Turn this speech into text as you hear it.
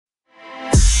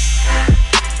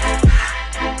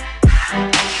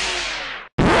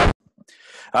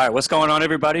All right, what's going on,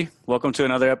 everybody? Welcome to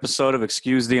another episode of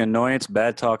Excuse the Annoyance,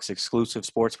 Bad Talk's exclusive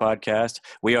sports podcast.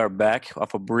 We are back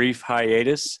off a brief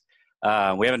hiatus. We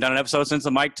haven't done an episode since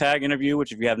the Mike Tag interview,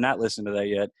 which if you have not listened to that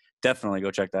yet, definitely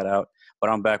go check that out. But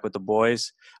I'm back with the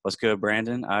boys. What's good,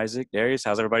 Brandon, Isaac, Darius?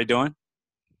 How's everybody doing?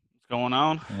 What's going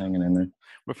on? Hanging in there.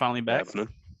 We're finally back.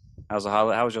 How was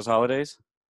your holidays?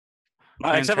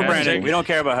 Except for Brandon. We don't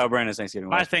care about how Brandon's Thanksgiving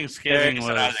was. My Thanksgiving Darius was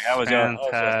and Isaac, how was y'all?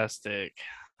 fantastic.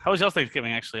 How was y'all's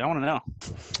Thanksgiving, actually? I want to know.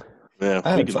 Yeah,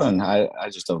 I had fun. I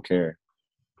just don't care.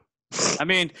 I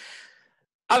mean,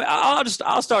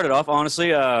 I'll start it off honestly.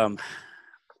 The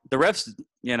refs,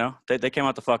 they came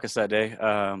out to fuck us that day.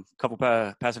 Couple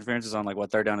pass interferences on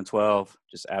third down and 12,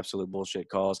 just absolute bullshit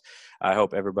calls. I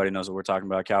hope everybody knows what we're talking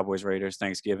about. Cowboys, Raiders,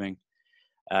 Thanksgiving.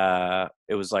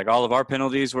 It was like all of our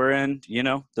penalties were in,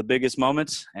 the biggest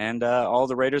moments, and all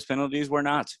the Raiders penalties were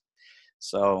not.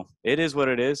 So it is what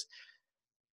it is.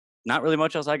 Not really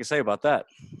much else I can say about that.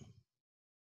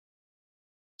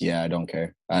 Yeah, I don't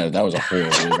care. That was a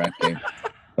horrible ref game.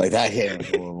 That game was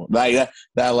horrible.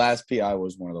 That last PI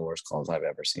was one of the worst calls I've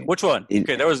ever seen. Which one?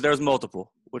 Okay, there was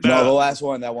multiple. The last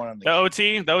one, that one on the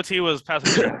OT. The OT was pass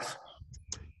interference.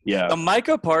 Yeah. The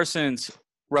Micah Parsons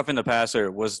roughing the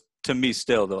passer was, to me,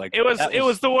 still it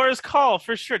was the worst call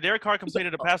for sure. Derek Carr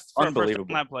completed a pass for a first on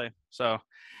that play. So,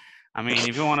 I mean,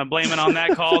 if you want to blame it on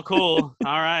that call, cool.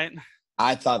 All right.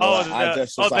 I thought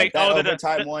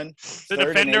overtime one. The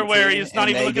defender where he's not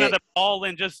even looking at the ball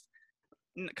and just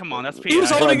come on, that's PI. He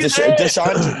was holding his head. His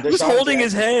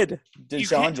head.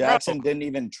 Deshaun Jackson didn't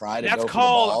even try to go for the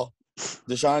ball.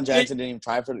 Deshaun Jackson didn't even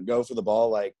try to go for the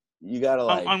ball. You gotta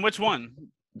on which one?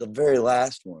 The very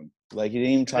last one. He didn't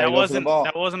even try to go for the ball.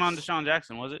 That wasn't on Deshaun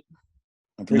Jackson, was it?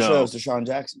 I'm pretty sure it was Deshaun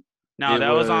Jackson. No, that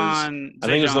was on. I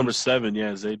think it was number 7.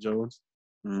 Yeah, Zay Jones.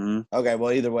 Mm-hmm. Okay,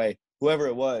 well, either way, whoever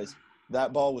it was.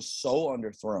 That ball was so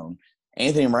underthrown.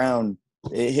 It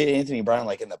hit Anthony Brown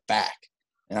in the back.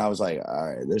 And I was like,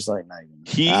 all right, there's not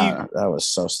even – that was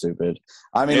so stupid.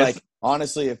 I mean,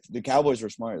 honestly, if the Cowboys were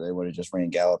smart, they would have just ran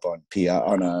Gallup on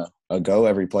a go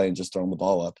every play and just thrown the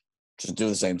ball up. Just do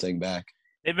the same thing back.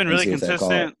 They've been really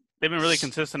consistent. They've been really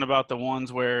consistent about the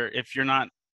ones where if you're not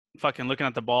fucking looking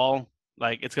at the ball,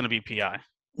 it's going to be PI.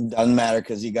 Doesn't matter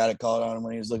because he got a call on him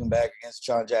when he was looking back against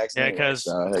Deshaun Jackson. Yeah, because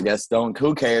I guess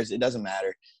who cares? It doesn't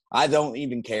matter. I don't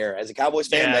even care. As a Cowboys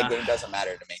fan, that game doesn't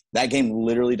matter to me. That game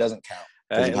literally doesn't count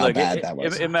because of how bad that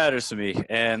was. It matters to me.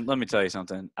 And let me tell you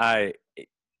something.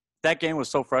 That game was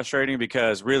so frustrating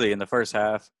because really in the first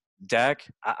half, Dak,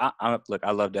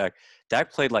 I love Dak.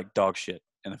 Dak played like dog shit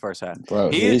in the first half.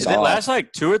 Bro, the last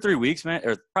 2 or 3 weeks, man,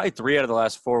 or probably 3 out of the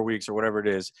last 4 weeks or whatever it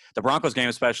is, the Broncos game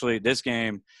especially, this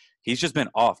game, he's just been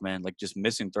off, man, just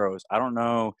missing throws. I don't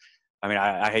know. I mean,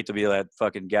 I hate to be that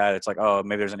fucking guy that's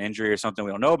maybe there's an injury or something we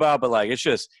don't know about, but it's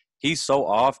just he's so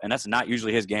off, and that's not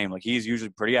usually his game. He's usually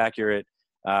pretty accurate.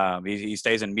 He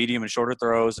stays in medium and shorter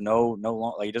throws. No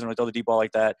long, he doesn't really throw the deep ball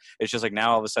like that. It's just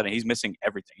now all of a sudden he's missing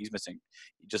everything. He's missing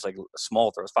just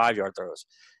small throws, 5-yard throws.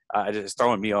 It's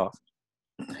throwing me off.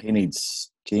 He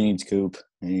needs Coop.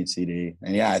 He needs CD.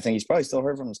 And, I think he's probably still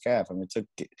hurt from his calf. I mean, it took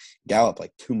Gallup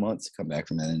 2 months to come back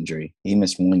from that injury. He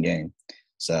missed 1 game.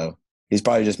 So he's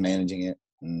probably just managing it.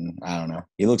 And I don't know.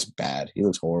 He looks bad. He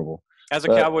looks horrible. As a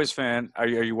Cowboys fan, are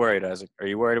you worried, Isaac? Are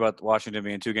you worried about Washington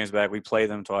being 2 games back? We play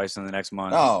them twice in the next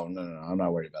month. Oh, no. I'm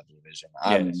not worried about the division.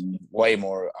 I'm way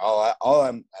more – all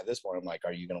I'm – at this point, I'm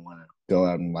are you going to want to go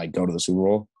out and, go to the Super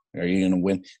Bowl? Are you going to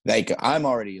win? I'm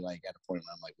already, at a point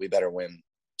where I'm we better win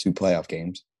 2 playoff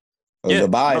games. The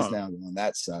bye is now going.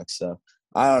 That sucks. So,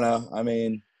 I don't know. I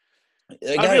mean,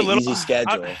 they got an easy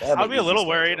schedule. I'll be a little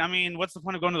worried. I mean, what's the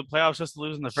point of going to the playoffs just to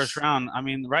lose in the first round? I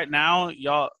mean, right now,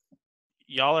 y'all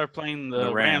are playing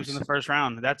the Rams in the first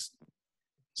round. That's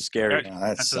scary.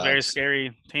 That's a very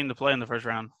scary team to play in the first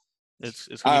round. It's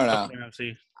I don't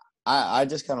know. I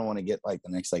just kind of want to get the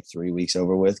next 3 weeks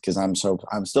over with because I'm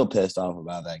still pissed off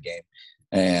about that game,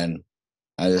 and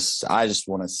I just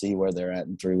want to see where they're at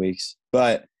in 3 weeks.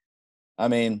 But I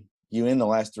mean, you end the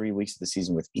last 3 weeks of the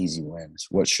season with easy wins.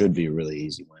 What should be really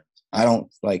easy wins. I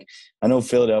know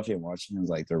Philadelphia and Washington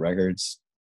their records.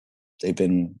 They've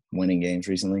been winning games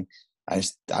recently. I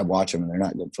watch them and they're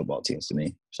not good football teams to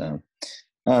me. So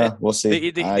we'll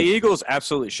see. The Eagles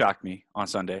absolutely shocked me on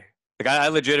Sunday.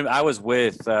 I was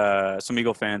with some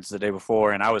Eagle fans the day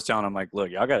before, and I was telling them,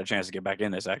 look, y'all got a chance to get back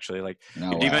in this, actually.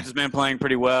 Your defense has been playing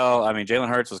pretty well. I mean, Jalen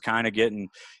Hurts was kind of getting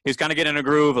in a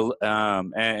groove,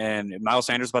 and Miles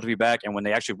Sanders is about to be back. And when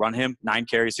they actually run him, 9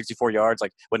 carries, 64 yards,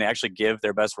 when they actually give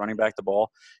their best running back the ball,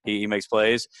 he makes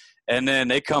plays. And then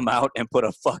they come out and put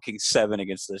a fucking 7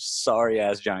 against the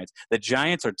sorry-ass Giants. The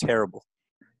Giants are terrible.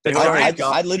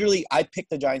 I picked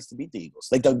the Giants to beat the Eagles.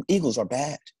 Like the Eagles are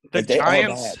bad.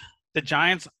 The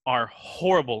Giants are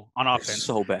horrible on offense.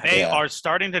 So bad. They are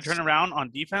starting to turn around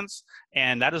on defense,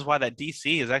 and that is why that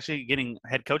DC is actually getting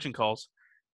head coaching calls.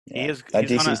 Yeah, he's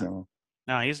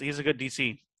a good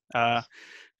DC.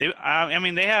 They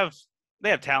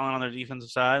have talent on their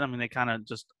defensive side. I mean, they kind of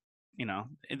just,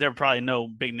 they're probably no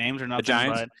big names or nothing.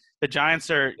 The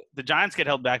Giants, the Giants get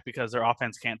held back because their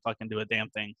offense can't fucking do a damn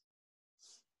thing.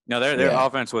 No, their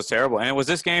offense was terrible. And was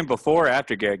this game before or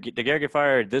after Garrett? Did Garrett get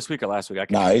fired this week or last week?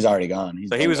 No, he's already gone.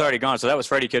 He was already gone. So that was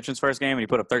Freddie Kitchens' first game, and he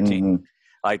put up 13. Mm-hmm.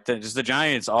 Like, the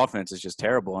Giants' offense is just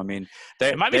terrible. I mean,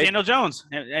 it might be Daniel Jones.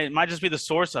 It might just be the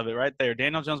source of it right there.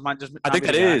 Daniel Jones might just. I think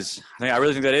that is. I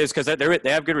really think that is because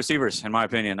they have good receivers, in my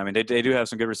opinion. I mean, they do have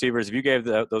some good receivers. If you gave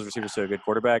those receivers to a good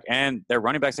quarterback and their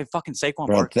running backs, they fucking Saquon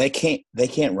Barkley. They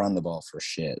can't run the ball for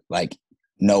shit. Like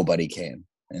nobody can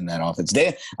in that offense.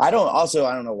 I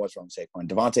don't know what's wrong with Saquon.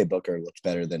 Devontae Booker looks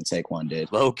better than Saquon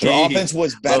did. Low-key. The offense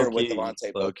was better with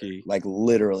Devontae Booker. Like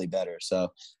literally better. So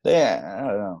I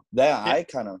don't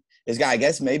know. I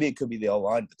guess maybe it could be the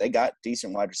O-line, but they got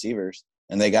decent wide receivers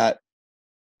and they got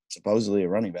supposedly a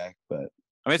running back. But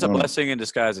I mean, it's a blessing in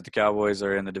disguise that the Cowboys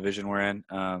are in the division we're in.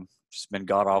 Just been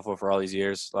god awful for all these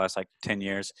years, the last 10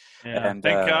 years. Yeah, and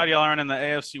thank God y'all aren't in the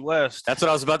AFC West. That's what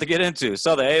I was about to get into.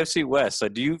 So the AFC West. So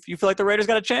do you feel like the Raiders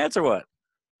got a chance or what?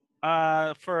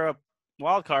 For a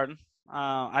wild card,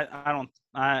 I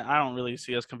don't really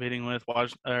see us competing with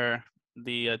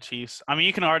the Chiefs. I mean,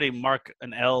 you can already mark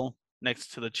an L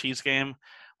next to the Chiefs game.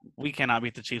 We cannot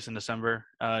beat the Chiefs in December.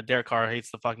 Derek Carr hates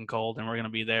the fucking cold, and we're gonna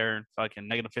be there fucking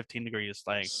negative 15 degrees.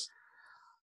 Like,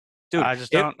 dude,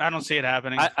 I don't see it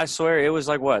happening. I swear it was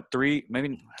like what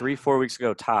 3-4 weeks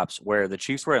ago tops, where the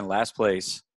Chiefs were in last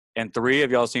place, and 3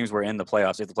 of y'all's teams were in the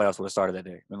playoffs if the playoffs would have started that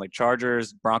day. I mean, like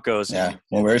Chargers, Broncos. Yeah,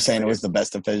 when we were saying it was the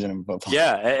best division in football.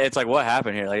 Yeah, it's like what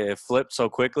happened here? Like it flipped so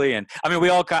quickly, and I mean, we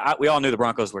all knew the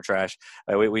Broncos were trash.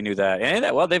 We knew that, and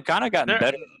they've kind of gotten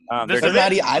better.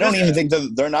 I don't even think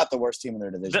they're not the worst team in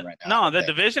their division right now. No, the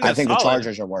division. I think solid. The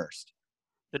Chargers are worst.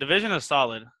 The division is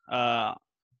solid.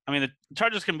 I mean, the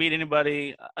Chargers can beat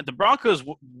anybody. The Broncos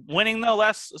winning, though,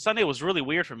 last Sunday was really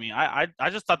weird for me. I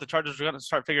just thought the Chargers were going to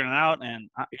start figuring it out. And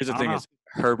here's the thing: is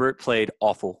Herbert played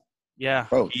awful. Yeah,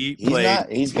 bro,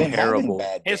 he's been terrible.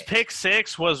 Bad His pick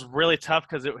 6 was really tough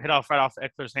because it hit right off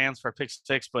Eckler's hands for a pick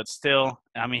 6. But still,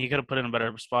 I mean, he could have put it in a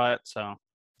better spot. So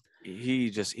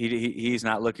he's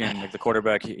not looking like the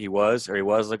quarterback he was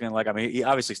looking like. I mean, he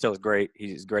obviously still is great.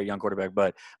 He's a great young quarterback,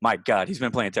 but my God, he's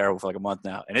been playing terrible for like a month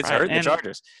now, and it's hurting the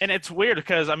Chargers. And it's weird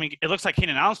because I mean, it looks like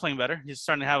Keenan Allen's playing better. He's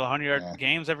starting to have 100-yard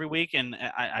games every week, and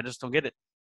I just don't get it.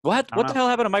 What the hell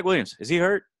happened to Mike Williams? Is he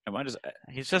hurt?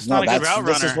 He's just not a good route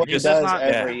runner. This is what he does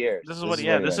every year. This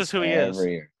is who he is.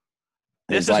 Every year.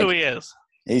 This is who he is.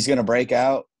 He's gonna break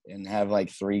out and have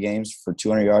like 3 games for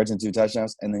 200 yards and 2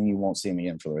 touchdowns, and then you won't see him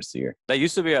again for the rest of the year. That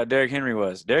used to be how Derrick Henry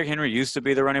was. Derrick Henry used to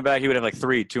be the running back. He would have like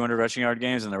 3 200 rushing yard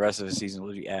games, and the rest of the season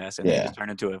would be ass. And then just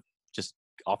turn into a just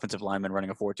offensive lineman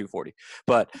running a 4.240.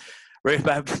 But right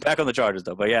back on the Chargers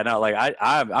though. But yeah, no, like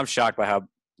I'm shocked by how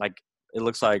like it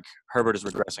looks like Herbert is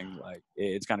regressing. Like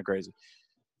it's kind of crazy.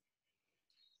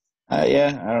 I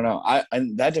don't know.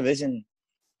 And that division.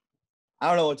 I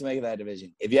don't know what to make of that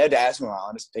division. If you had to ask me my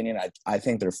honest opinion, I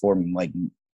think they're 4 like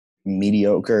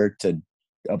mediocre to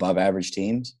above average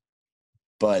teams.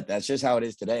 But that's just how it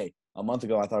is today. A month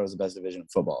ago, I thought it was the best division of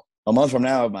football. A month from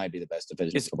now, it might be the best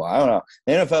division of football. I don't know.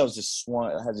 The NFL is just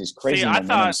has these crazy. I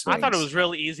thought it was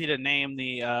really easy to name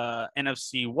the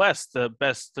NFC West the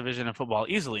best division of football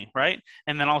easily, right?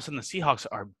 And then all of a sudden, the Seahawks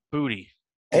are booty.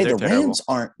 Hey, the Rams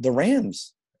aren't. The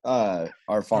Rams are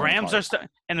falling apart.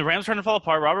 And the Rams are trying to fall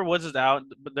apart. Robert Woods is out,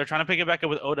 but they're trying to pick it back up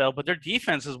with Odell. But their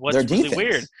defense is what's really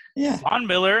weird. Yeah, Von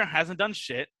Miller hasn't done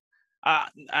shit. I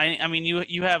mean,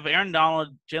 you have Aaron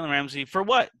Donald, Jalen Ramsey for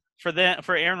what? For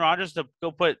Aaron Rodgers to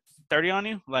go put 30 on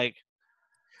you? Like,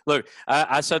 look,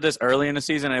 I said this early in the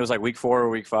season. It was like week 4 or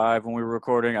week 5 when we were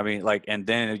recording. I mean, like, and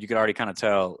then you could already kind of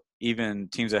tell. Even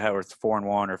teams that were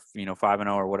 4-1 or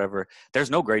 5-0 or whatever,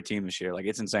 there's no great team this year. Like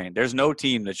it's insane. There's no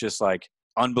team that's just like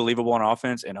unbelievable on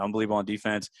offense and unbelievable on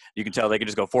defense. You can tell they can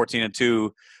just go 14-2.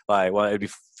 Like, well, it'd be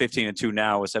 15-2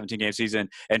 now with 17-game season.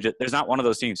 And there's not one of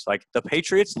those teams. Like the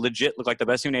Patriots legit look like the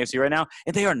best team in the AFC right now,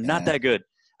 and they are not that good.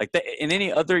 Like in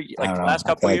any other like the last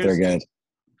couple of years,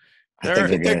 they're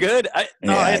good. They're good. I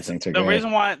think they're the good. reason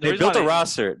why they built a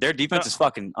roster. Their defense is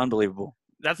fucking unbelievable.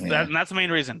 That's the main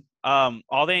reason.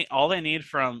 All they need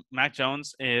from Mac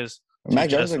Jones is Mac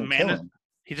Jones manage.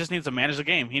 He just needs to manage the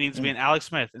game. He needs to be an Alex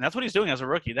Smith, and that's what he's doing as a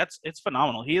rookie. It's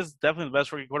phenomenal. He is definitely the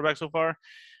best rookie quarterback so far.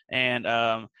 and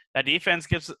that defense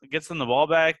gets them the ball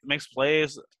back, makes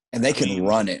plays, and they can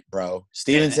run it, bro.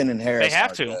 Stevenson and Harris they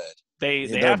have are to. good.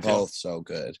 They're have both so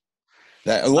good.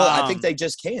 I think they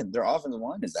just can. Their offensive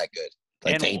line is that good.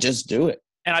 Like they just do it.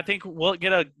 And I think we'll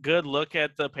get a good look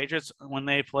at the Patriots when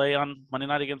they play on Monday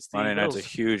night against the Bills. Monday night's a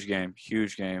huge game.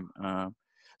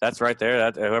 That's right there.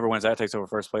 That whoever wins that takes over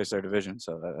first place their division.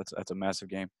 So that's a massive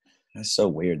game. That's so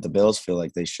weird. The Bills feel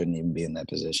like they shouldn't even be in that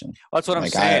position. Well, that's what I'm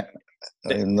saying.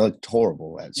 They looked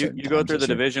horrible at certain You go through the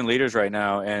division leaders right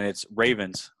now, and it's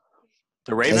Ravens.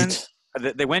 The Ravens,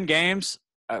 they win games.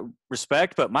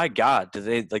 Respect, but my God,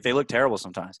 they look terrible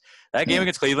sometimes. That game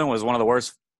against Cleveland was one of the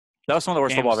worst. That was one of the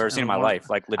worst football I've ever seen in my life.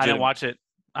 Like, legit. I didn't watch it.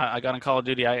 I got on Call of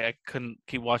Duty. I couldn't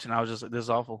keep watching. I was just, this is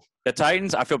awful. The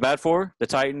Titans, I feel bad for. The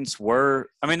Titans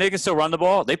they can still run the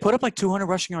ball. They put up like 200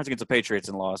 rushing yards against the Patriots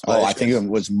and lost. I think it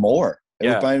was more. It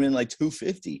was probably like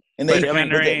 250. And they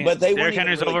Derrick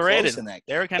Henry's overrated.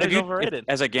 Derrick Henry's overrated.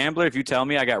 As a gambler, if you tell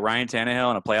me I got Ryan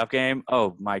Tannehill in a playoff game,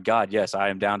 oh my God, yes, I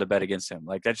am down to bet against him.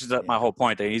 Like, that's just my whole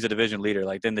point. That he's a division leader.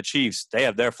 Like, then the Chiefs, they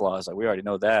have their flaws. Like, we already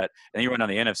know that. And then you run down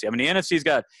the NFC. I mean, the NFC's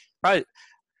got probably –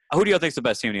 who do y'all think's the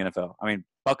best team in the NFL? I mean,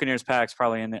 Buccaneers, Packs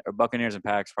probably in it, or Buccaneers and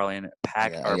Packs probably in it.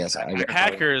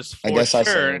 Packers for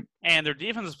sure, and their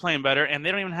defense is playing better, and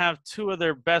they don't even have two of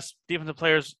their best defensive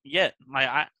players yet. Like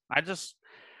I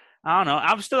don't know.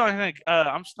 I'm still not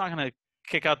gonna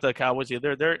kick out the Cowboys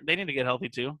either. They need to get healthy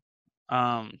too.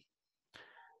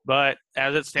 But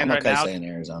as it stands right now, saying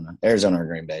Arizona or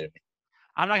Green Bay to me.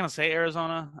 I'm not gonna say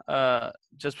Arizona,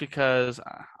 just because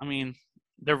I mean.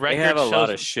 Their record they have a lot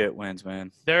of shit wins,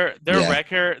 man. Their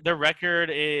record.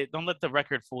 Don't let the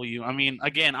record fool you. I mean,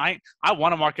 again, I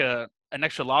want to mark an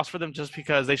extra loss for them just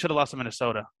because they should have lost to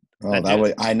Minnesota.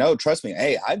 I know. Trust me.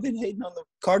 Hey, I've been hating on the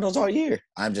Cardinals all year.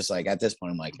 I'm just like, at this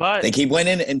point, I'm like, they keep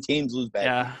winning and teams lose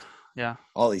bad. Yeah.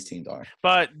 All these teams are.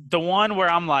 But the one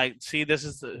where I'm like, see, this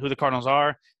is who the Cardinals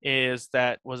are. Is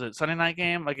that was it Sunday night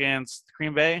game against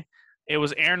Green Bay? It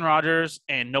was Aaron Rodgers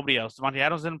and nobody else. Devontae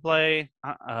Adams didn't play.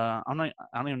 I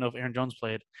don't even know if Aaron Jones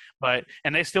played,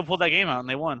 and they still pulled that game out and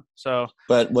they won. So,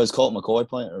 but was Colt McCoy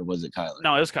playing or was it Kyler?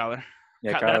 No, it was Kyler.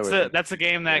 Yeah, Kyler that's the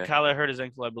game that Kyler hurt his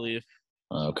ankle, I believe.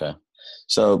 Okay,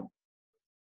 so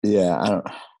yeah, I don't.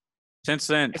 Since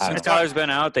Kyler's been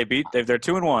out, they're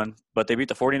 2-1, but they beat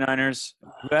the 49ers,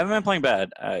 who haven't been playing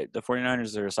bad. The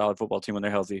 49ers are a solid football team when they're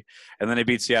healthy. And then they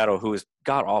beat Seattle, who is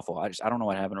god-awful. I don't know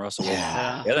what happened to Russell Wilson.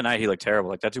 Yeah. The other night, he looked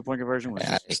terrible. Like, that two-point conversion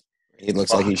was he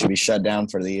looks like he should be shut down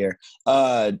for the year.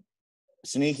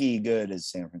 Sneaky good is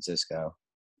San Francisco.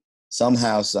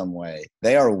 Somehow, some way.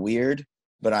 They are weird,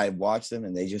 but I watch them,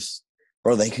 and they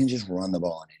can just run the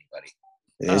ball on anybody.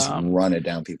 They just run it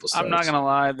down people's throats. I'm not going to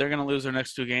lie. They're going to lose their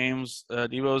next two games.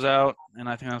 Debo's out, and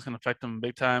I think that's going to affect them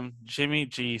big time. Jimmy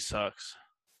G sucks.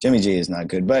 Jimmy G is not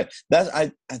good, but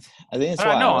I think it's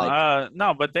why.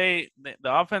 No, but the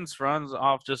offense runs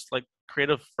off just like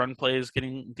creative run plays,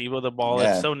 getting Debo the ball.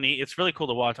 Yeah. It's so neat. It's really cool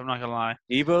to watch. I'm not going to lie.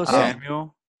 Debo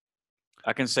Samuel,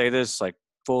 I can say this like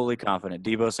fully confident.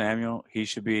 Debo Samuel, he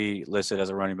should be listed as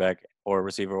a running back or a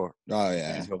receiver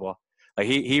in football. Like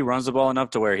he runs the ball enough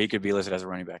to where he could be listed as a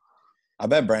running back. I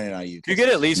bet Brandon Ayuk. If you get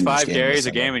at least 5 carries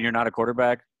a game and you're not a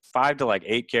quarterback, 5 to like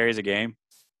 8 carries a game,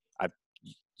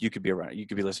 you could be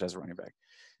listed as a running back.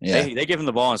 Yeah, they give him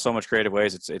the ball in so much creative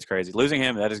ways. It's crazy. Losing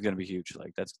him, that is going to be huge.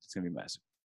 Like it's going to be massive.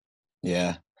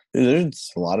 Yeah,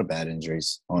 there's a lot of bad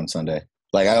injuries on Sunday.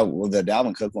 Like the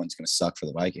Dalvin Cook one's going to suck for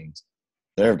the Vikings.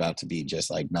 They're about to be just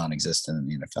like non-existent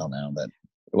in the NFL now.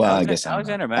 I guess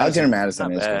Alexander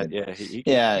Madison is bad. good. Yeah, he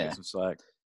get some slack.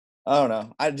 I don't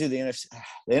know. The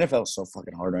NFL is so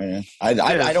fucking hard right now.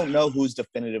 I don't know who's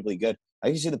definitively good. I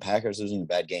can see the Packers losing a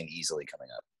bad game easily coming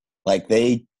up. Like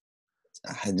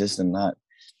I just am not.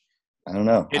 I don't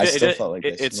know. I still felt like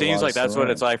it seems like that's what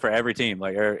it's like for every team.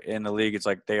 Like in the league, it's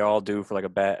like they all do for like a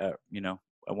bad,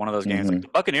 one of those games. Mm-hmm. Like the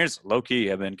Buccaneers, low key,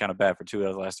 have been kind of bad for 2 out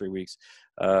of the last 3 weeks.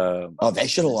 They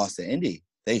should have lost to Indy.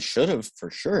 They should have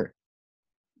for sure.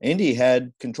 Indy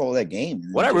had control of that game.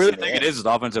 What I really think it is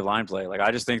the offensive line play. Like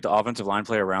I just think the offensive line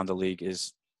play around the league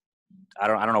is. I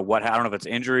don't know if it's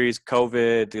injuries,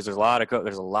 COVID, because there's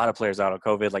a lot of players out of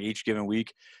COVID like each given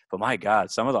week. But my God,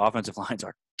 some of the offensive lines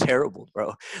are terrible,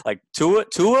 bro. Like Tua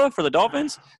for the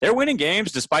Dolphins, they're winning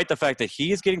games despite the fact that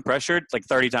he is getting pressured like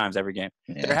 30 times every game.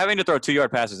 Yeah. They're having to throw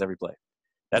 2-yard passes every play.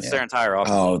 That's their entire offense.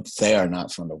 Oh, they are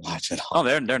not fun to watch at all.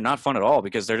 No, they're not fun at all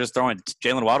because they're just throwing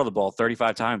Jalen Waddle the ball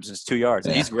 35 times and it's 2 yards.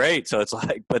 And he's great, so it's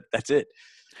like, but that's it.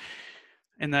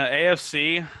 In the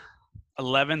AFC,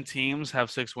 11 teams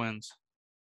have 6 wins.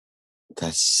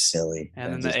 That's silly.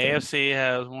 And then the AFC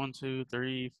has 1, 2,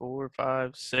 3, 4,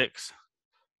 5, 6.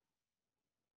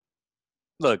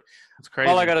 Look, It's crazy.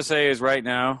 all I got to say is right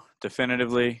now,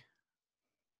 definitively,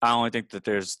 I only think that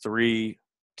there's 3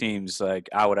 teams like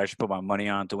I would actually put my money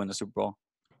on to win the Super Bowl.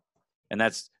 And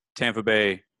that's Tampa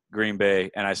Bay, Green Bay,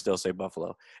 and I still say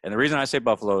Buffalo. And the reason I say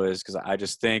Buffalo is because I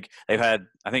just think they've had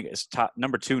 – I think it's top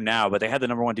number 2 now, but they had the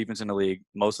number 1 defense in the league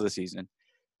most of the season.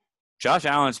 Josh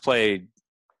Allen's played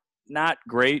not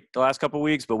great the last couple of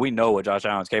weeks, but we know what Josh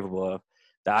Allen's capable of.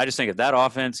 I just think if that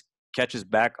offense catches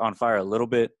back on fire a little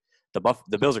bit, the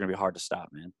Bills are going to be hard to stop,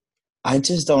 man. I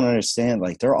just don't understand.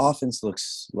 Like, their offense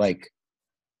looks like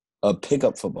a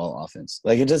pickup football offense.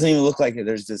 Like, it doesn't even look like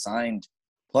there's designed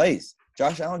plays.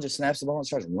 Josh Allen just snaps the ball and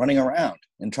starts running around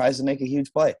and tries to make a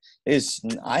huge play.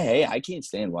 I can't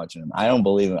stand watching him. I don't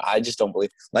believe him. I just don't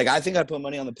believe. Like, I think I'd put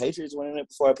money on the Patriots winning it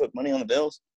before I put money on the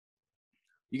Bills.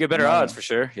 You get better odds for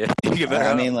sure. Yeah, you get better.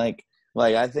 I mean, like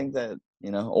I think that,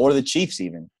 or the Chiefs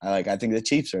even. I think the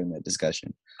Chiefs are in that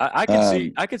discussion. I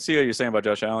can see what you're saying about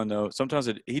Josh Allen though. Sometimes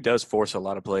he does force a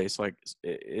lot of plays. Like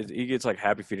he gets like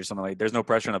happy feet or something. Like there's no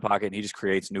pressure in the pocket, and he just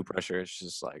creates new pressure. It's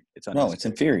just like it's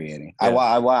infuriating. Yeah.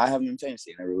 I have him in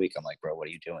fantasy, and every week I'm like, bro, what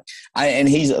are you doing?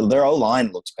 Their O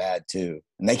line looks bad too,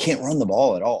 and they can't run the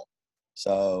ball at all.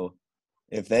 So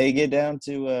if they get down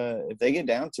to it,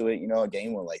 a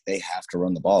game where like they have to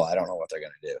run the ball, I don't know what they're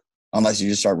gonna do unless you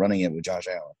just start running it with Josh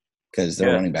Allen because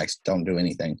their running backs don't do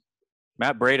anything.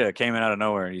 Matt Breida came in out of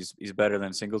nowhere, and he's better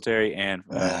than Singletary and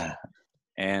what's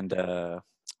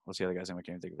the other guy's name? I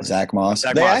can't think of it. Zach Moss.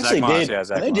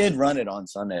 They did run it on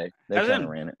Sunday. They kind of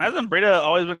ran it. Hasn't Breida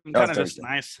always been kind of just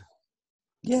nice?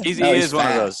 Yeah, he is one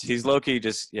of those. He's low key,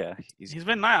 just He's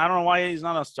been nice. I don't know why he's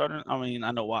not a starter. I mean,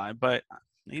 I know why, but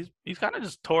he's kind of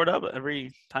just tore it up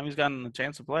every time he's gotten a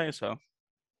chance to play. So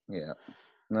yeah.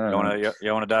 You want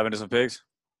to dive into some picks?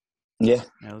 Yeah,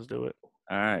 let's do it.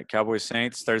 All right, Cowboys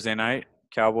Saints Thursday night.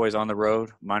 Cowboys on the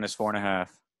road -4.5.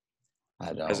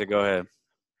 I don't. Does it go ahead?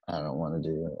 I don't want to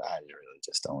do it. I really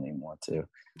just don't even want to.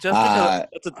 Just because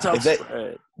it's a tough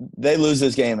spread. They lose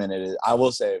this game, and it is. I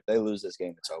will say, if they lose this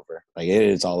game, it's over. Like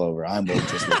it's all over. I will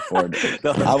just look forward to it.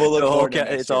 I will look forward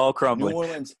to it. It's all crumbling.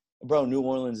 New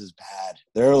Orleans is bad.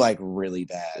 They're like really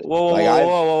bad.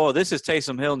 Whoa! This is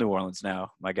Taysom Hill, New Orleans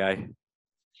now, my guy.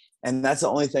 And that's the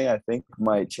only thing I think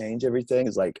might change everything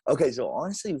is like, okay, so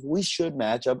honestly, we should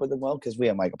match up with them well because we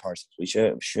have Micah Parsons. We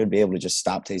should be able to just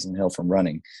stop Taysom Hill from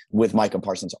running with Micah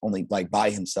Parsons only like by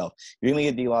himself. You're going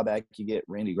to get D-Law back. You get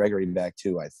Randy Gregory back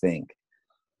too, I think.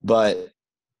 And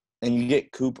you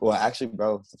get Cooper. Well, actually,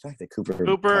 bro, the fact that Cooper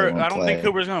I don't think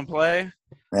Cooper's going to play.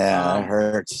 Yeah, it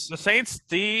hurts. The Saints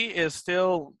D is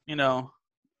still,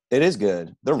 It is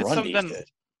good. The run D is good.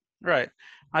 Right.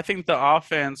 I think the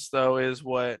offense, though, is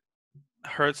what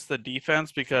hurts the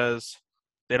defense because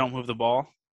they don't move the ball.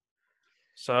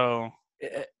 So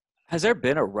has there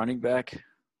been a running back?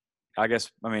 I guess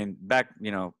back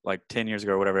like 10 years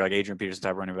ago or whatever, like Adrian Peterson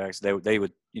type running backs, they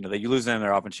would you lose them,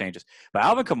 their offense changes. But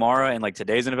Alvin Kamara and like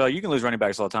today's NFL, you can lose running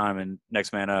backs all the time, and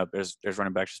next man up, there's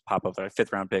running backs just pop up that are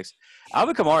 5th round picks.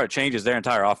 Alvin Kamara changes their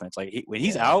entire offense. Like when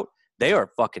he's out, they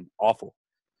are fucking awful.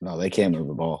 No, they can't move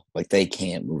the ball. Like they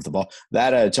can't move the ball.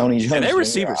 That Tony Jones and their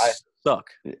receivers suck.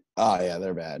 Oh yeah,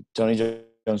 they're bad. Tony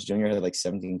Jones Jr. had like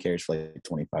 17 carries for like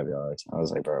 25 yards. I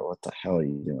was like, bro, what the hell are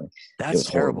you doing? That's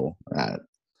terrible.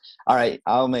 All right,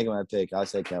 I'll make my pick. I'll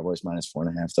say Cowboys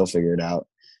 -4.5. They'll figure it out.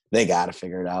 They got to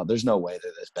figure it out. There's no way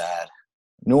they're this bad.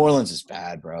 New Orleans is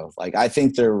bad, bro. Like I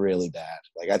think they're really bad.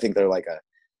 Like I think they're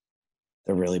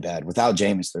really bad. Without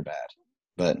Jameis, they're bad.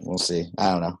 But we'll see.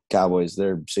 I don't know. Cowboys,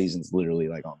 their season's literally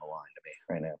like on the line to me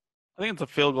right now. I think it's a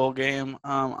field goal game.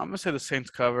 I'm going to say the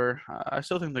Saints cover. I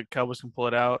still think the Cowboys can pull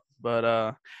it out. But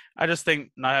I just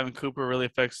think not having Cooper really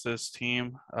affects this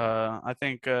team. I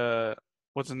think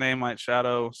what's his name might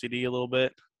shadow CD a little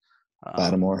bit.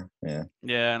 Lattimore, yeah.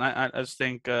 Yeah, and I just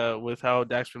think with how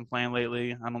Dak's been playing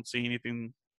lately, I don't see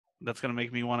anything that's going to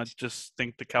make me want to just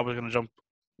think the Cowboys are going to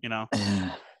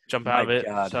jump out of it.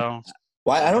 God. So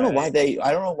why I don't know why they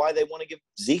want to give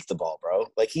Zeke the ball, bro.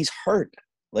 Like he's hurt.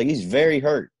 Like he's very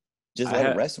hurt. Just let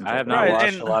it rest him. I have not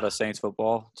watched a lot of Saints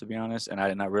football, to be honest, and I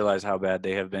did not realize how bad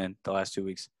they have been the last 2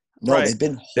 weeks. No, they've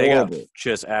been horrible. They got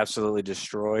just absolutely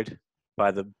destroyed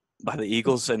by the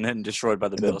Eagles and then destroyed by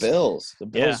the Bills. The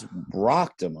Bills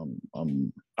rocked them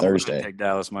on Thursday. I'm take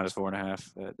Dallas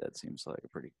 -4.5. That seems like a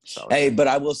pretty solid. Hey, but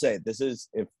I will say this is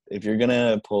if you're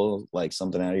gonna pull like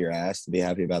something out of your ass to be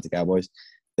happy about the Cowboys,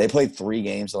 they played 3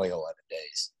 games in like 11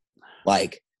 days.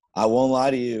 Like I won't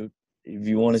lie to you. If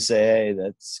you want to say, hey,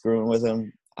 that's screwing with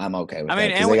them, I'm okay with I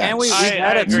mean, that. 'cause and, they we, got and we, we've I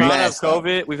had a agree. ton of messed up.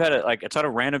 COVID. We've had a ton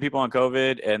of random people on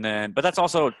COVID, and then, but that's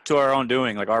also to our own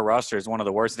doing. Like our roster is one of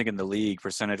the worst, I think, in the league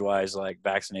percentage wise, like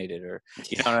vaccinated or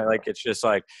like it's just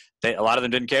like a lot of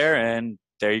them didn't care, and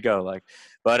there you go. Like,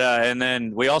 but and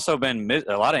then we also been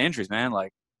a lot of injuries, man.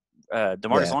 Like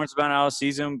Demarcus Yeah. Lawrence has been out of the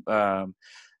season.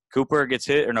 Cooper gets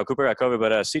hit, or no, Cooper got COVID,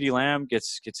 but CeeDee Lamb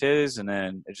gets his, and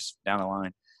then it's just down the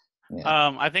line.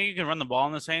 Yeah. I think you can run the ball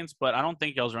in the Saints, but I don't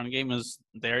think y'all's run game is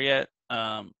there yet.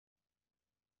 I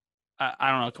don't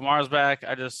know. Kamara's back.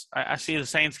 I see the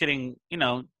Saints getting,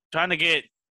 trying to get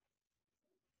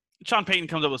Sean Payton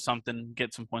comes up with something,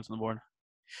 get some points on the board.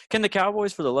 Can the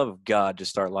Cowboys, for the love of God,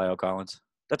 just start Lyle Collins?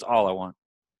 That's all I want.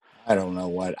 I don't know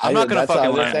what. I'm not gonna that's the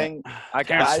fucking other lie. thing. I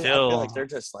Terrence I Steele. feel like they're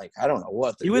just like I don't know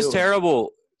what they're He was doing.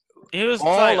 terrible He was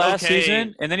all like, last okay.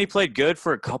 season, and then he played good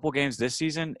for a couple games this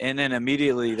season, and then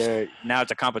immediately now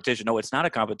it's a competition. No, it's not a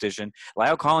competition.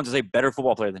 Lyle Collins is a better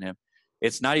football player than him.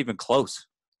 It's not even close.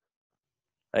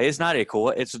 It's not a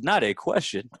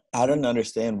question. I don't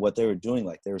understand what they were doing.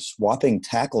 Like they were swapping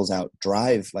tackles out,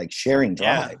 sharing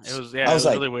Yeah, drives. it was I was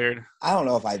like, really weird. I don't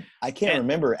know if I can't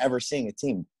remember ever seeing a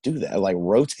team do that. Like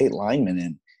rotate linemen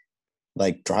in,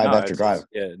 like drive after drive.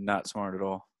 Not smart at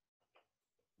all.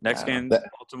 Next game, That-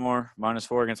 Baltimore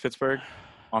 -4 against Pittsburgh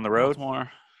on the road.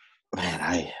 Baltimore.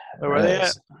 Man, Where were they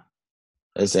at?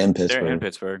 It's in They're Pittsburgh. in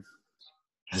Pittsburgh.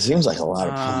 It seems like a lot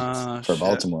of points for Shit.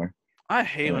 Baltimore. I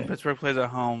hate when Yeah. Pittsburgh plays at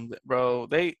home, bro.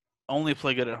 They only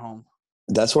play good at home.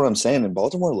 That's what I'm saying. And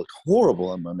Baltimore looked horrible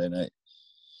on Monday night.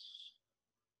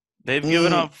 They've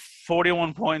given up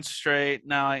 41 points straight.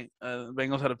 Now, the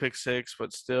Bengals had a pick six,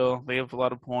 but still, they have a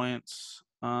lot of points.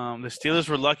 The Steelers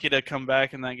were lucky to come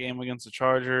back in that game against the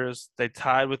Chargers. They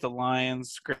tied with the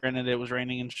Lions. Granted, it was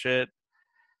raining and shit.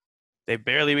 They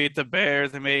barely beat the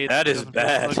Bears. They made That is Justin Fields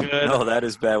bad. look good. No, that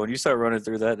is bad. When you start running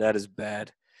through that, that is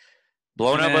bad.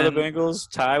 Blown out by the Bengals,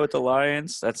 tie with the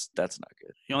Lions. That's not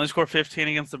good. You only scored 15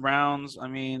 against the Browns. I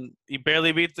mean, you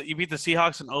barely beat the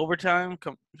Seahawks in overtime.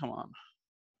 Come on.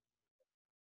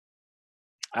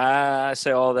 I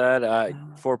say all that.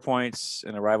 4 points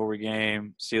in a rivalry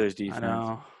game. Steelers defense. I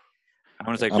know. I'm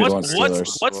gonna take I'm going Pittsburgh.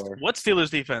 Steelers. What's Steelers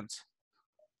defense?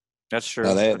 That's true.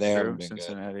 No, That's they true. haven't been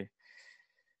Cincinnati.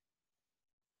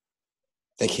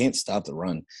 They can't stop the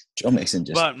run. Joe Mixon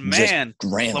just But man,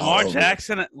 just ran all Lamar over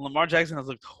Jackson has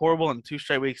looked horrible in 2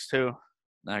 straight weeks too.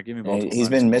 Nah, give me it. Baltimore. He's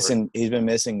been -4. missing. He's been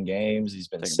missing games. He's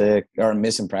been Take him sick or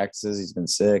missing practices. He's been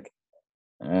sick.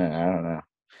 I don't know.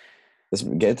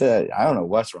 I don't know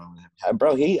what's wrong with him,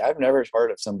 bro. I've never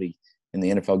heard of somebody in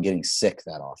the NFL getting sick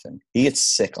that often. He gets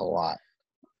sick a lot.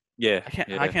 Yeah,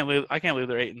 I can't believe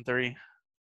they're 8-3.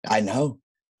 I know.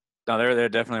 No, they're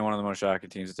definitely one of the most shocking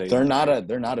teams to take. They're not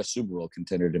a Super Bowl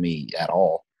contender to me at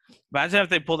all. Imagine if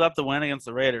they pulled up the win against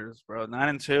the Raiders, bro.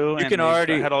 9-2. You and can they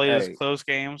already- had all these hey. close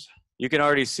games. You can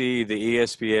already see the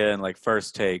ESPN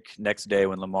first take next day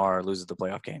when Lamar loses the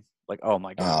playoff game. Like, oh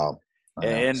my god. Oh,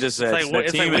 And just It's like- their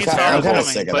it's team like is we started terrible. coming,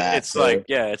 sick of But that, it's too. like,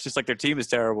 it's just like their team is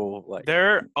terrible. Like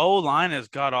Their O line is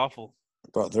god awful.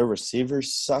 bro, their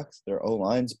receivers suck. Their O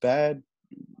line's bad.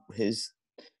 Who's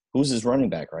his running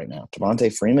back right now?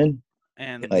 Devontae Freeman.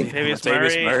 And Like, Latavius Latavius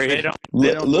Murray, Murray. they don't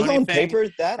Look do on anything. paper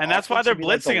that, And that's why offense they're should be,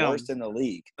 like, the blitzing him. worst in the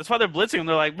league. That's why they're blitzing them.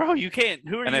 They're like, bro, you can't.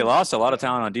 Who are and you? they lost a lot of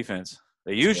talent on defense.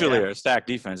 They usually Yeah. are a stacked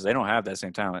defense. They don't have that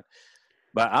same talent.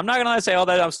 But I'm not gonna say all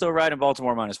that. I'm still riding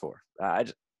Baltimore -4. I'm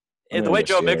The gonna way go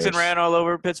Joe Mixon Steelers. ran all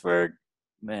over Pittsburgh,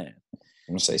 man. I'm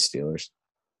gonna say Steelers.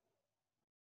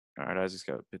 All right, Isaac's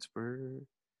got Pittsburgh.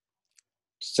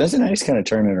 Cincinnati's kind of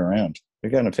turning it around.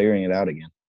 They're kind of figuring it out again.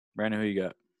 Brandon, who you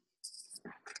got?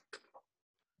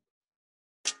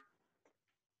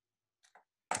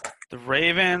 The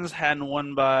Ravens hadn't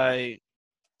won by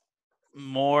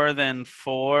more than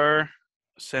 4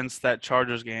 since that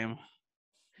Chargers game.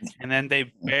 And then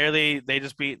until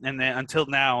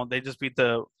now, they just beat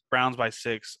the Browns by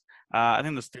 6. I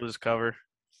think the Steelers cover.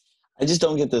 I just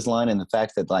don't get this line and the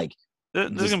fact that like This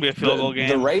is going to be a field goal game.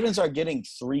 The Ravens are getting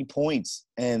 3 points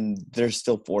and they're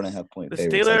still 4.5 point The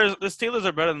favorites. Like, Steelers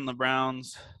are better than the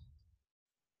Browns.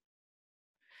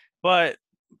 But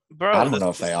bro, I don't know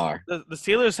if they are. The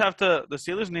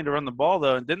Steelers need to run the ball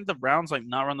though. And didn't the Browns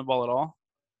not run the ball at all?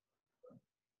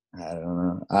 I don't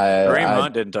know. Kareem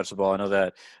Hunt didn't touch the ball. I know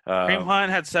that. Kareem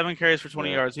Hunt had 7 carries for 20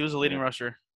 yeah, yards. He was the leading yeah.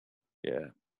 rusher. Yeah.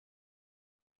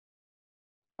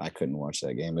 I couldn't watch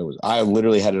that game. I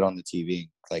literally had it on the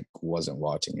TV, like wasn't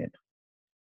watching it.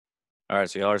 All right,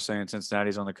 so y'all are saying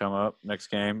Cincinnati's on the come up. Next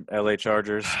game, LA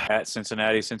Chargers at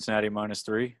Cincinnati. Cincinnati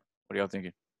 -3. What are y'all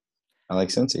thinking? I like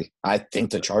Cincy. I think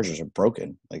the Chargers are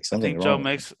broken. Like I something think wrong.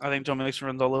 Joe Mixon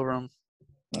runs all over him.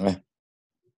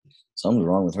 Something's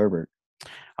wrong with Herbert.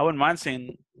 I wouldn't mind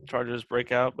seeing Chargers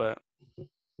break out, but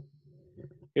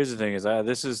Here's the thing: is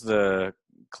this is the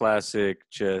classic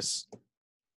just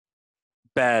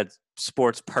bad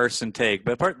sports person take.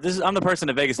 But I'm the person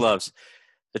that Vegas loves.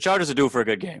 The Chargers are due for a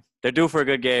good game. They're due for a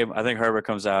good game. I think Herbert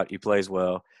comes out. He plays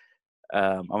well.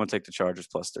 I'm gonna take the Chargers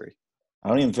 +3. I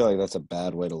don't even feel like that's a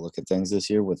bad way to look at things this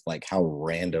year with like how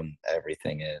random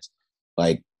everything is.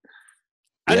 Like,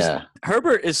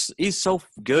 Herbert he's so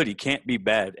good. He can't be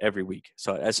bad every week.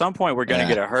 So at some point we're going to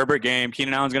get a Herbert game.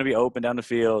 Keenan Allen's going to be open down the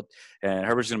field, and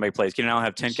Herbert's going to make plays. Keenan Allen will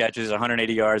have 10 catches,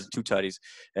 180 yards, 2 tutties,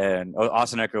 and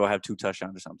Austin Eckler will have 2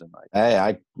 touchdowns or something like that. Hey,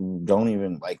 I don't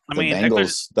even like the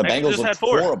Bengals. The Bengals looked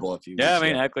horrible a few weeks ago.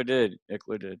 Eckler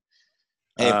did.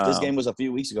 Hey, if this game was a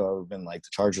few weeks ago, I would have been like the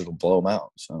Chargers will blow them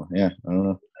out. So, yeah, I don't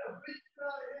know.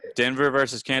 Denver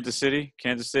versus Kansas City.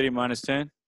 Kansas City -10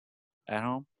 at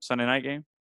home. Sunday night game.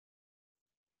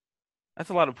 that's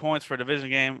a lot of points for a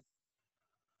division game.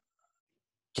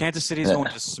 Kansas City's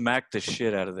going to smack the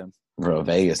shit out of them. Bro,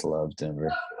 Vegas loves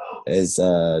Denver. Is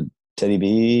Teddy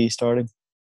B starting?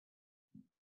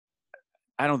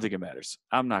 I don't think it matters.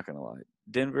 I'm not going to lie.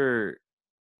 Denver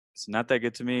is not that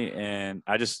good to me, and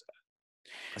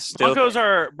Broncos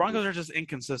are just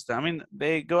inconsistent. I mean,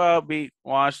 they go out, beat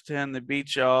Washington, they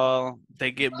beat y'all,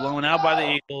 they get blown out by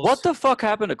the Eagles. What the fuck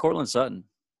happened to Cortland Sutton?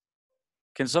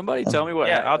 Can somebody tell me what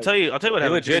happened? I'll tell you what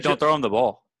happened. Legit, don't throw him the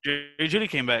ball. Jerry Judy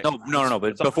came back. No.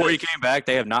 But before he came back,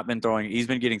 they have not been throwing. He's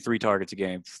been getting 3 targets a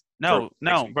game. No,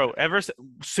 bro.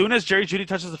 Soon as Jerry Judy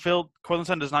touches the field, Cortland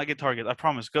Sutton does not get targets. I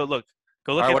promise. Go look.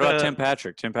 All right, what about Tim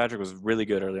Patrick? Tim Patrick was really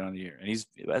good early on in the year, and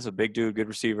that's a big dude, good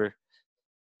receiver.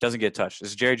 Doesn't get touched.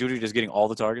 Is Jerry Judy just getting all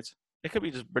the targets? It could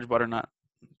be just Bridgewater not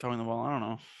throwing the ball. I don't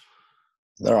know.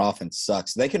 Their offense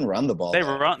sucks. They can run the ball. They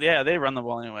run the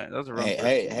ball anyway. That's a run.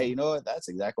 Hey, you know what? That's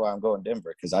exactly why I'm going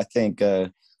Denver because I think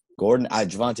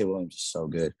Javonte Williams is so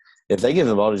good. If they give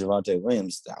the ball to Javonte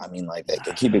Williams, I mean, like they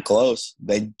can keep it close.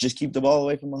 They just keep the ball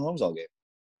away from Mahomes all game.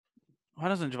 Why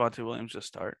doesn't Javonte Williams just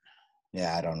start?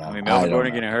 Yeah, I don't know. I mean, Melvin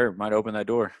Gordon getting hurt might open that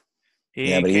door.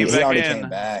 He already came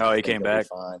back. Oh, he came back.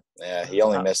 Fine. Yeah, he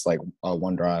only missed like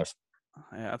one drive.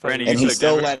 Yeah, Brandon, and he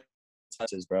still let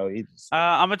touches, bro.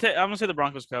 I'm gonna say the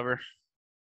Broncos cover.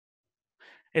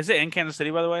 Is it in Kansas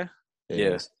City, by the way?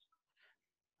 Yes.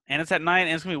 And it's at night,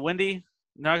 and it's gonna be windy.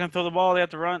 They're not gonna throw the ball. They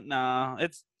have to run. No,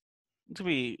 it's gonna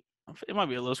be. It might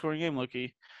be a low-scoring game,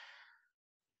 Loki.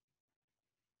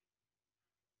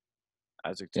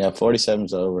 Yeah,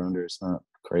 47's over under. It's not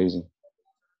crazy.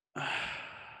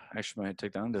 Actually, might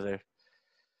take the under there.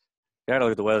 You gotta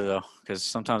look at the weather though, because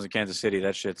sometimes in Kansas City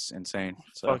that shit's insane.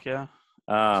 So, fuck yeah.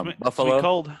 Buffalo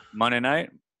cold. Monday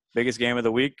night, biggest game of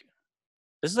the week.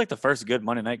 This is like the first good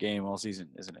Monday night game all season,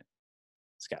 isn't it?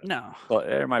 No. Well,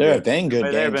 there have been good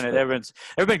games. There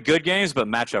have been good games, but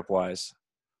matchup wise,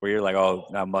 where you're like, oh,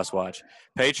 now must watch.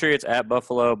 Patriots at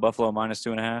Buffalo. Buffalo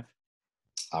 -2.5.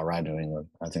 I'll ride New England.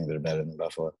 I think they're better than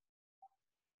Buffalo.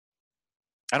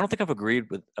 I don't think I've agreed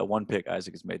with a one pick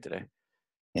Isaac has made today.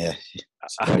 Yeah,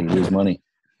 you lose money.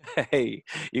 Hey,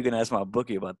 you can ask my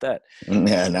bookie about that.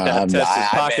 Yeah, no, I test his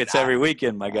pockets every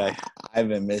weekend, my guy. I've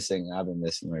been missing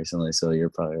recently, so you're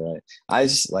probably right. I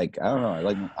just I don't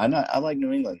know. I like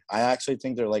New England. I actually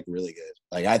think they're like really good.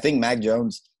 Like I think Mac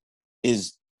Jones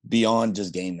is beyond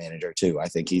just game manager too. I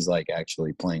think he's like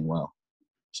actually playing well.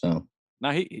 So no,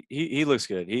 he looks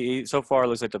good. He so far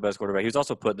looks like the best quarterback. He was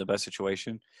also put in the best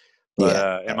situation.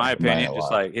 But in my opinion, just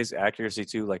like his accuracy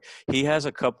too, like he has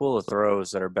a couple of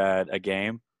throws that are bad a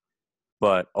game,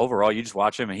 but overall, you just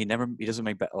watch him and he doesn't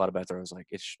make a lot of bad throws. Like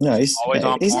he's always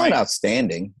on point. He's not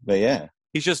outstanding, but yeah,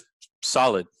 he's just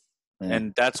solid,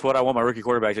 and that's what I want my rookie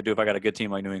quarterback to do if I got a good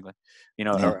team like New England,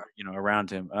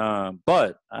 around him.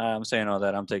 But I'm saying all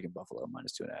that, I'm taking Buffalo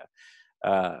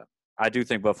 -2.5. I do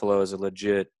think Buffalo is a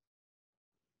legit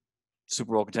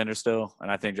Super Bowl contender still, and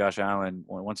I think Josh Allen,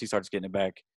 once he starts getting it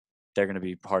back, they're going to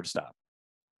be hard to stop.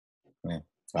 Yeah,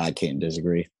 I can't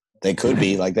disagree. They could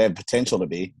be. Like, they have potential to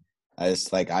be.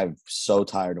 I'm so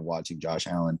tired of watching Josh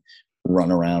Allen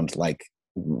run around, like,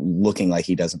 looking like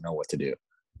he doesn't know what to do.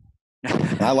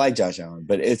 And I like Josh Allen,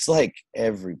 but it's like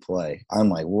every play. I'm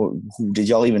like, did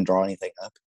y'all even draw anything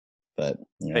up? But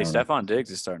hey, Stephon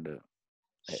Diggs is starting to.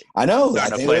 I know. I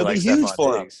think that'll be huge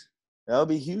for him. Diggs. That'll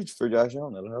be huge for Josh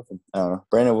Allen. That'll help him. I don't know.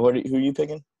 Brandon, who are you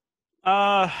picking?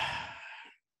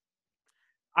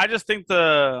 I just think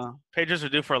the Patriots are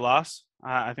due for a loss.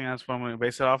 I think that's what I'm going to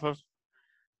base it off of.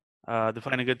 They're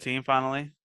playing a good team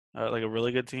finally, like a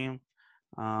really good team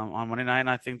on Monday night. And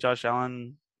I think Josh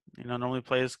Allen, normally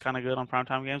plays kind of good on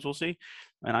primetime games. We'll see.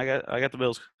 And I got the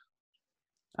Bills.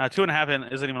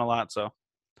 2.5 isn't even a lot, so.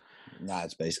 Nah,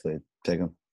 it's basically pick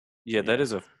 'em. Yeah, that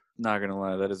is not gonna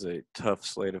lie, that is a tough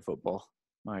slate of football.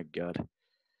 My God.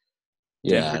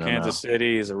 Yeah, Denver, I don't Kansas know.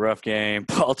 City is a rough game.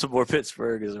 Baltimore,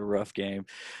 Pittsburgh is a rough game.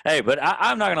 Hey, but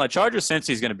I'm not gonna lie. Chargers, since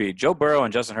he's gonna be Joe Burrow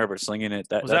and Justin Herbert slinging it.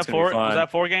 That's gonna be fun. Was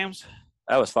that 4 games?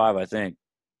 That was 5, I think.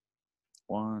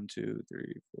 1, 2,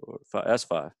 3, 4, 5. That's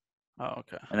 5. Oh,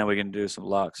 okay. And then we can do some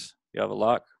locks. You have a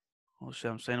lock? Well, shit,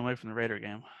 I'm staying away from the Raider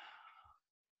game.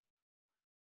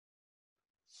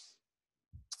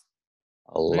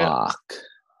 A lock.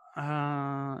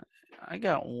 I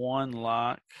got one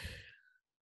lock.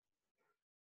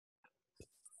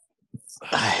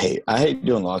 I hate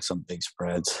doing locks on big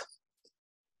spreads.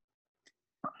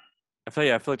 I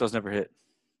feel like those never hit.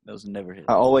 Those never hit.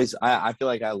 I feel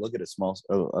like I look at a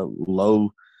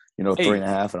low,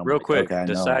 3.5, and I'm real like, quick, okay,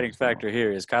 deciding factor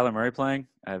here is Kyler Murray playing?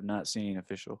 I have not seen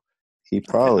official. He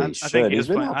probably I should. think He's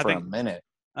been playing. out for a minute.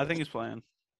 I think he's playing.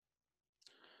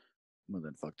 Well,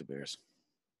 then fuck the Bears.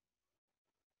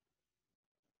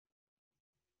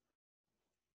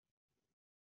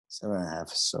 Seven and a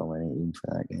half is so many even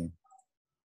for that game.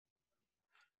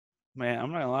 Man,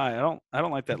 I'm not gonna lie. I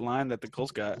don't like that line that the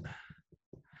Colts got.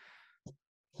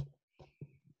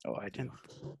 Oh, I do.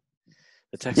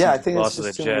 The Texans I think lost it's to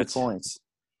just the too many Jets. points.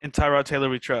 And Tyrod Taylor,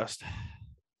 we trust.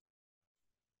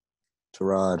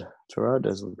 Tyrod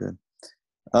does look good.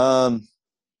 But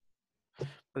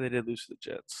they did lose to the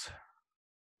Jets.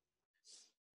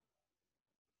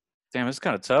 Damn, it's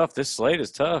kind of tough. This slate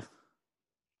is tough.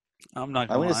 I'm not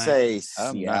I'm gonna going to lie. say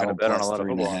I'm not going to Seattle bet on a plus lot of 3.5.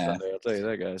 football on Sunday. I'll tell you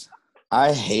that, guys.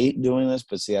 I hate doing this,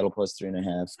 but Seattle plus 3.5.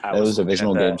 I was Those looking at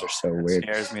divisional that. games are so It weird.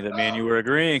 scares me that me and you were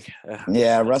agreeing.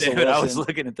 Yeah, Russell David, I was Wilson.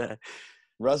 looking at that.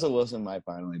 Russell Wilson might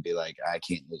finally be like, I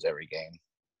can't lose every game.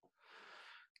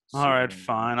 All right,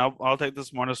 fine. I'll take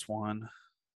this -1.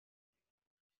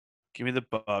 Give me the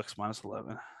Bucks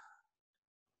 -11.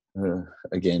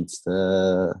 Against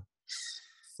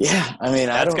yeah, I mean,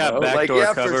 I That's don't got know. backdoor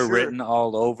for cover sure. written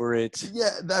all over it.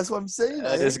 Yeah, that's what I'm saying.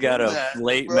 I just got a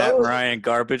late Matt Ryan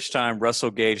garbage time Russell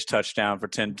Gage touchdown for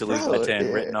 10 to lose by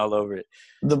 10 written all over it.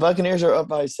 The Buccaneers are up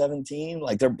by 17.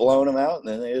 Like, they're blowing them out, and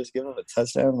then they just give them a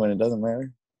touchdown when it doesn't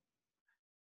matter.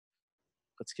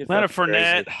 Let's get Leonard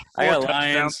Fournette. Fournette. I 4 got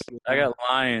touchdowns. Lions. I got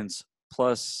Lions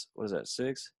plus, what is that,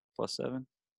 6? Plus 7?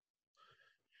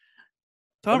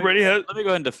 Tom Brady has. Let me go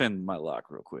ahead and defend my lock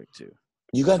real quick, too.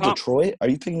 You got Detroit? Are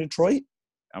you picking Detroit?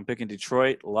 I'm picking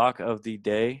Detroit, lock of the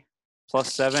day,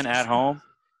 plus 7 at home.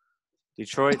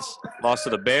 Detroit's lost to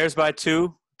the Bears by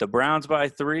 2, the Browns by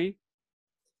 3.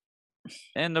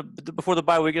 And before the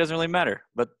bye week, it doesn't really matter.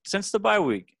 But since the bye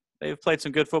week, they've played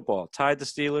some good football. Tied the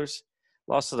Steelers,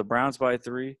 lost to the Browns by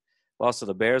 3, lost to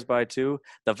the Bears by 2.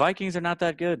 The Vikings are not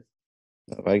that good.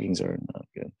 The Vikings are not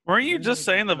good. Weren't you just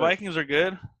saying the Vikings are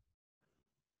good?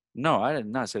 No, I did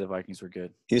not say the Vikings were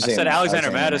good. I said Alexander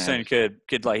Madison could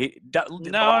like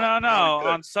No.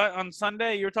 On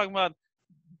Sunday, you were talking about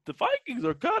the Vikings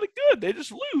are kind of good. They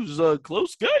just lose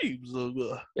close games.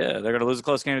 Yeah, they're gonna lose a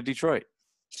close game to Detroit.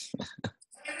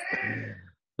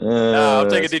 I'll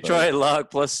take a Detroit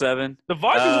lock plus 7. The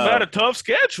Vikings have had a tough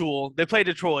schedule. They play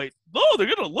Detroit. No,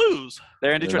 they're gonna lose.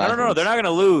 They're in Detroit. No, they're not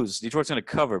gonna lose. Detroit's gonna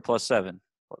cover plus 7.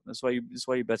 That's why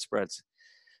you bet spreads.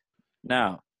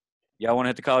 Now, y'all want to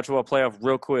hit the college football playoff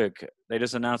real quick? They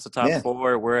just announced the top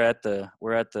 4. We're at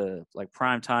the like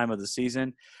prime time of the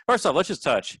season. First off, let's just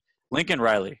touch Lincoln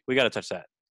Riley. We got to touch that.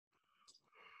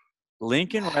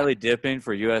 Lincoln Riley dipping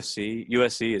for USC.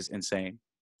 USC is insane.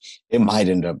 It might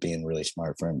end up being really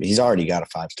smart for him. He's already got a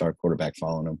 5-star quarterback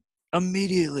following him.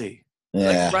 Immediately.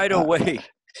 Yeah. Like right away.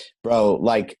 Bro,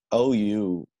 like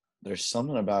OU, there's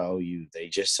something about OU. They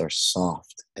just are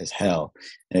soft as hell.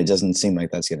 And it doesn't seem like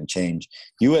that's going to change.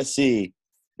 USC,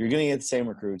 you're going to get the same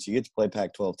recruits. You get to play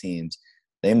Pac-12 teams.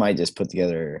 They might just put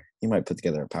together – he might put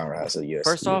together a powerhouse at USC.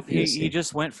 First off, he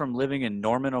just went from living in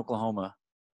Norman, Oklahoma,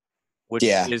 which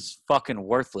is fucking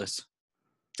worthless,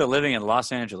 to living in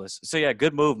Los Angeles. So, yeah,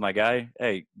 good move, my guy.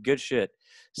 Hey, good shit.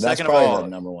 That's probably the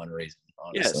number one reason,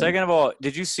 honestly. Yeah, second of all,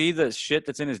 did you see the shit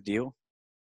that's in his deal?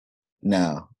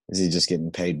 No. Is he just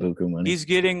getting paid buku money? He's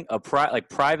getting a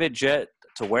private jet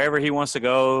to wherever he wants to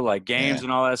go, like games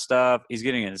and all that stuff. He's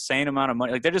getting an insane amount of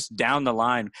money. Like, they're just down the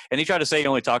line. And he tried to say he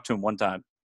only talked to him one time.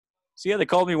 So, yeah, they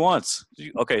called me once.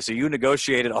 Okay, so you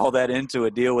negotiated all that into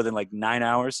a deal within like 9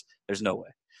 hours? There's no way.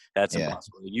 That's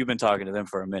impossible. You've been talking to them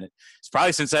for a minute. It's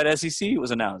probably since that SEC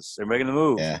was announced. They're making the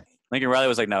move. Yeah. Lincoln Riley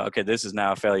was like, no, okay, this is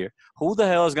now a failure. Who the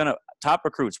hell is going to – top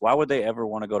recruits, why would they ever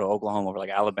want to go to Oklahoma over like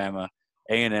Alabama,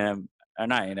 A&M –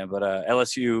 not A&M, but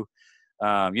LSU. You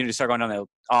need to start going down to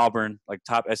Auburn, like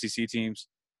top SEC teams.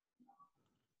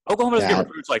 Oklahoma doesn't get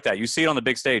recruits like that. You see it on the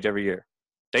big stage every year.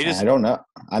 They just I don't know.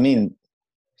 I mean,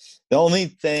 the only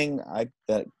thing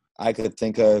that I could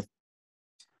think of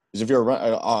is if you're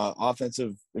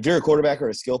if you're a quarterback or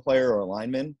a skill player or a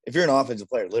lineman, if you're an offensive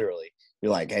player, literally,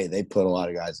 you're like, hey, they put a lot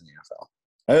of guys in the NFL.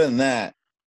 Other than that,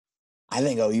 I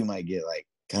think OU might get like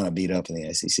kind of beat up in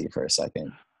the SEC for a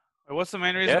second. What's the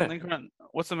main reason? Yeah.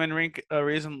 What's the main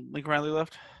reason Lincoln Riley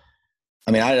left?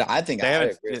 I mean, I think They I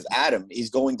haven't- agree with Adam. He's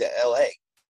going to LA.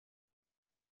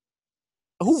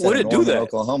 who instead of wouldn't do Norman, that?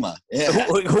 Oklahoma. Yeah.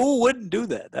 Who wouldn't do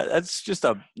that? That's just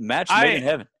a match made in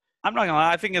heaven. I'm not gonna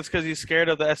lie. I think it's because he's scared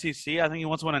of the SEC. I think he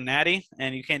wants to win a natty,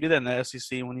 and you can't do that in the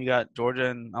SEC when you got Georgia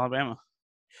and Alabama.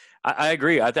 I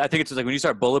agree. I think it's just like when you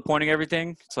start bullet pointing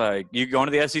everything, it's like you go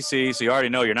into the SEC, so you already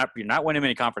know you're not winning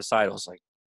many conference titles. Like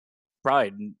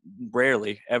probably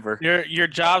rarely ever. Your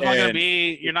job's not gonna And-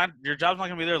 be your job's not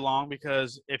gonna be there long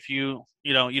because if you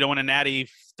don't win a natty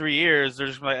 3 years, they're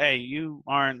just gonna be like, hey, you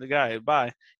aren't the guy.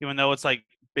 Bye. Even though it's like,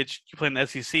 bitch, you play in the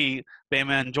SEC,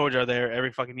 Bama and Georgia are there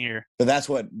every fucking year. But that's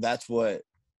what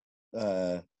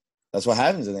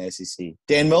happens in the SEC.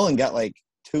 Dan Mullen got like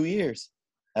 2 years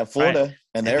at Florida,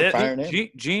 and they're And firing him.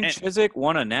 Gene And- Chizik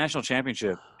won a national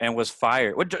championship and was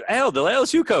fired. What hell? The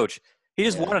LSU coach. He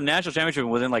just Yeah. won a national championship,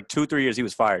 and within like 2-3 years, he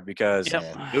was fired because,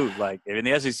 Yep. dude, like in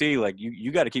the SEC, like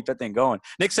you got to keep that thing going.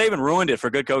 Nick Saban ruined it for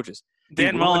good coaches.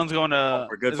 Dan Mullen's going to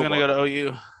for good is going to go to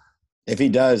OU. If he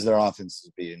does, their offense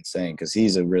would be insane because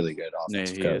he's a really good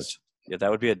offensive he coach. is. Yeah,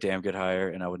 that would be a damn good hire,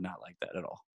 and I would not like that at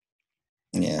all.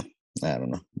 Yeah, I don't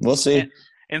know. We'll see. In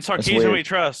That's Sarkeesian weird. we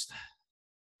trust.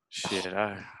 Shit,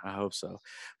 I hope so.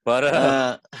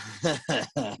 But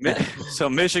so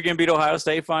Michigan beat Ohio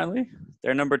State finally.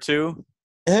 They're number 2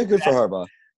 yeah, good for Harbaugh.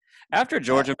 after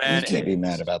Georgia. Man, You can't be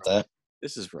mad about that.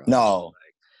 This is rough. No,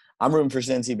 I'm rooting for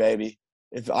Cincy, baby.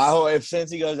 If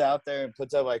Cincy goes out there and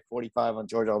puts up like 45 on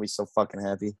Georgia, I'll be so fucking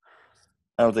happy.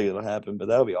 I don't think it'll happen, but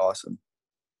that'll be awesome.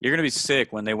 You're gonna be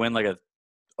sick when they win like a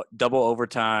double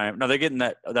overtime. No, they're getting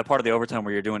that part of the overtime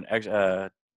where you're doing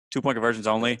 2-point conversions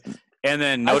only, and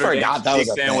then I Notre Dame forgot that was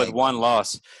sneaks a in with thing. one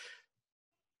loss.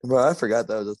 Bro, I forgot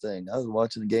that was a thing. I was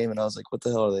watching the game and I was like, what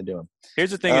the hell are they doing? Here's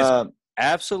the thing: is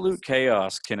absolute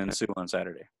chaos can ensue on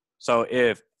Saturday. So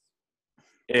if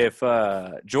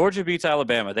Georgia beats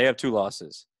Alabama, they have 2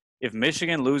 losses. If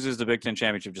Michigan loses the Big Ten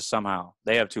championship just somehow,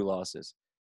 they have 2 losses.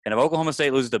 And if Oklahoma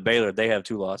State loses to Baylor, they have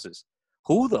 2 losses.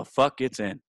 Who the fuck gets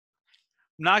in?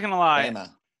 Not going to lie. Bama.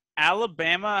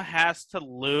 Alabama has to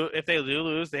lose. If they do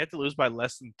lose, they have to lose by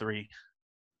less than 3.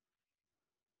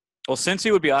 Well,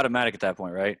 Cincy would be automatic at that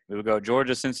point, right? We would go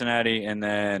Georgia, Cincinnati, and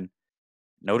then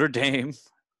Notre Dame.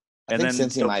 I And think then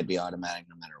Cincy might be automatic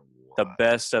no matter what. the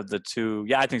best of the 2.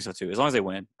 Yeah, I think so too. As long as they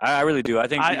win, I really do. I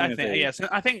think. even I if think they- yes.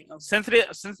 I think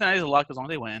Cincinnati's a luck as long as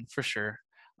they win for sure.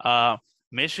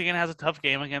 Michigan has a tough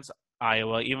game against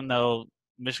Iowa, even though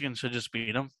Michigan should just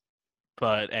beat them.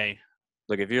 But hey,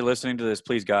 Look, if you're listening to this,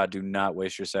 please God, do not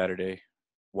waste your Saturday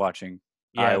watching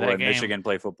yeah, Iowa that and game, Michigan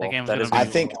play football. game's That gonna is be I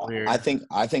gonna think weird. I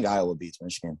think Iowa beats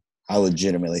Michigan. I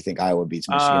legitimately think Iowa beats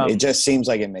Michigan. It just seems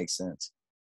like it makes sense.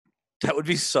 that would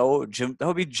be so Jim. That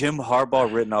would be Jim Harbaugh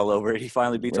written all over it. He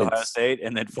finally beats Ohio It's- State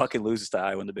and then fucking loses to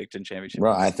Iowa in the Big Ten championship.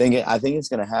 Bro, I think it's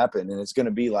gonna happen, and it's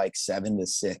gonna be like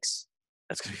 7-6.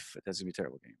 That's gonna be a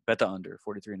terrible game. Bet the under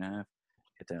 43.5.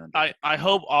 Hit the under. I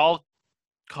hope all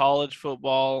college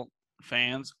football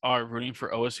fans are rooting for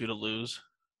OSU to lose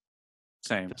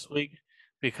Same. this week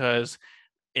because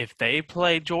if they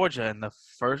play Georgia in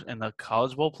the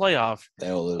College Bowl playoff,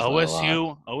 They'll lose. by a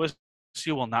lot.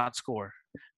 OSU will not score.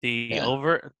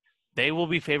 Yeah. They will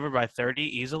be favored by 30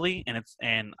 easily, and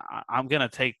I'm gonna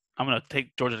take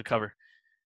Georgia to cover.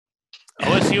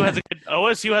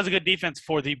 OSU has a good defense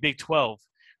for the Big 12.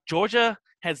 Georgia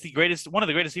has one of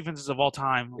the greatest defenses of all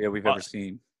time. Yeah, we've ever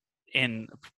seen. in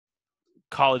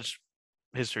college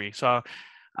history. So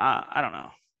I don't know.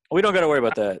 We don't got to worry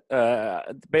about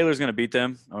that. Baylor's going to beat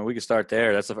them. I mean, we can start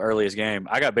there. That's the earliest game.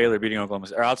 I got Baylor beating Oklahoma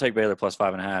State. Or I'll take Baylor plus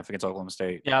 5.5 against Oklahoma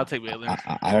State. Yeah, I'll take Baylor.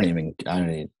 I don't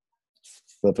even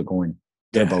flip a coin.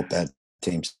 They're both bad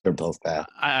teams. They're both bad.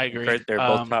 I agree. They're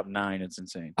both top 9. It's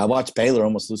insane. I watched Baylor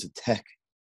almost lose to Tech,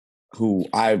 who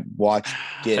I watched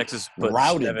get Texas put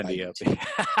routed 70 by up. the team.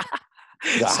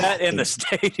 Sat in the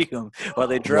stadium while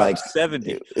they dropped Like,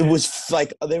 70. It was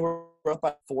like they were up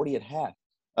by 40 at half.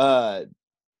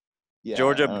 Yeah,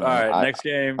 Georgia. I All don't know. right, next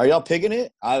game. Are y'all picking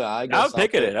it? I guess I'll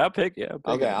pick it. I'll pick it.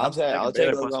 Okay, I'll take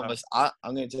Baylor plus Oklahoma. 5.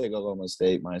 I'm going to take Oklahoma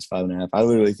State minus 5.5. I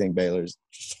literally think Baylor's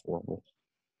just horrible.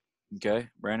 Okay,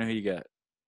 Brandon, who you got?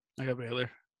 I got Baylor.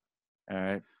 All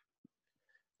right.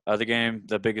 Other game,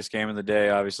 the biggest game of the day,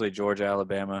 obviously Georgia,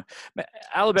 Alabama.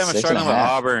 Alabama 6.5. struggling with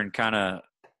Auburn kind of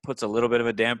puts a little bit of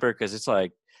a damper because it's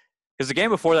like because the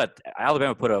game before that,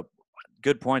 Alabama put up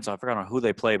good points. I forgot on who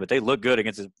they played, but they looked good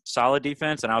against a solid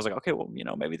defense. And I was like, okay, well,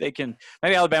 maybe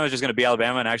Alabama's just going to be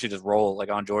Alabama and actually just roll like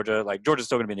on Georgia. Like Georgia's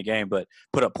still going to be in the game, but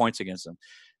put up points against them.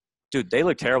 Dude, they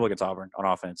look terrible against Auburn on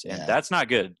offense, and that's not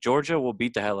good. Georgia will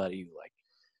beat the hell out of you.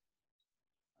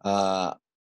 Like,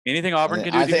 anything Auburn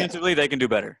can do defensively, they can do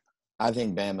better. I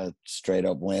think Bama straight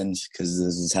up wins because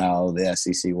this is how the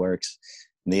SEC works.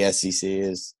 The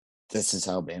SEC this is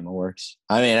how Bama works.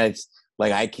 I mean, it's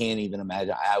like I can't even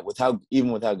imagine with how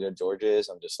good Georgia is.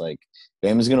 I'm just like,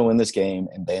 Bama's going to win this game,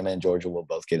 and Bama and Georgia will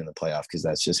both get in the playoff because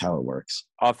that's just how it works.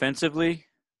 Offensively,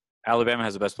 Alabama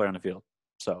has the best player on the field.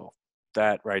 So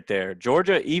that right there,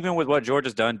 Georgia, even with what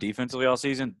Georgia's done defensively all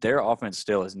season, their offense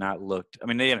still has not looked. I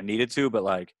mean, they haven't needed to, but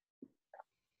like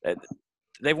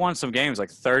they've won some games like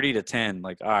 30-10.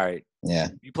 Like, all right, yeah,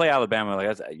 you play Alabama, like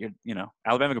that's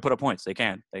Alabama can put up points. They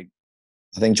can.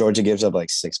 I think Georgia gives up like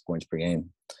 6 points per game.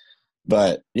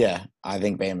 But yeah, I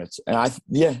think Bama. And I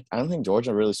don't think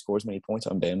Georgia really scores many points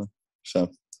on Bama.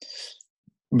 So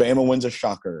Bama wins a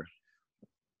shocker.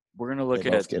 We're gonna look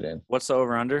at what's the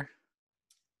over under.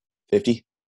 50.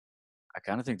 I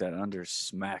kind of think that under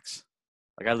smacks.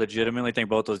 Like I legitimately think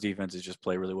both those defenses just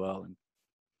play really well. And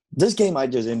this game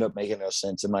might just end up making no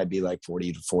sense. It might be like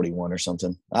 40-41 or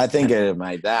something. I think it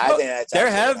might. I think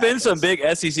there have been some big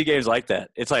SEC games like that.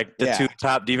 It's like the two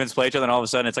top defense play each other, and all of a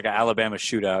sudden it's like an Alabama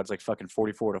shootout. It's like fucking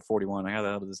 44-41. Like, how the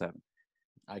hell did this happen?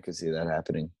 I could see that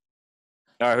happening.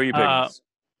 All right, who are you picking?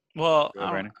 Well,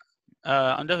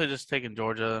 I'm definitely just taking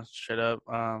Georgia straight up.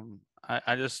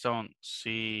 I just don't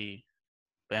see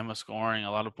Bama scoring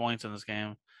a lot of points in this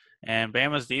game, and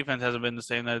Bama's defense hasn't been the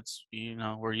same that's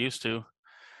we're used to.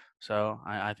 So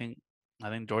I think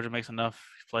Georgia makes enough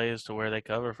plays to where they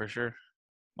cover for sure.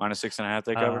 -6.5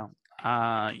 they cover.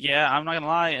 Yeah, I'm not gonna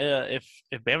lie. If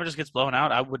Bama just gets blown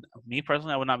out, I would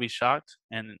not be shocked,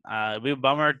 and it'd be a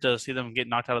bummer to see them get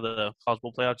knocked out of the college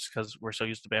bowl playoffs because we're so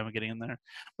used to Bama getting in there.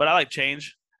 But I like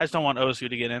change. I just don't want OSU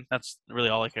to get in. That's really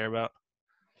all I care about.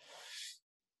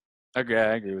 I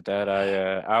agree with that.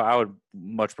 I would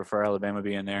much prefer Alabama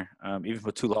being there, even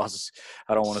with 2 losses.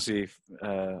 I don't want to see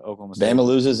Oklahoma State. Bama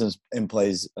loses and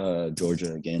plays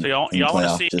Georgia again. So y'all want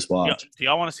to see? Just watch. Do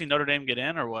y'all want to see Notre Dame get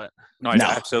in or what? No,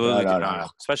 absolutely not. No.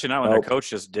 Especially not when their coach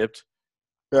just dipped.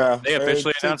 Yeah, they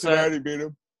officially announced that. Beat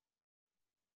him.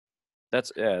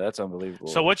 That's unbelievable.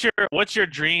 So what's your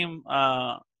dream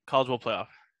college bowl playoff?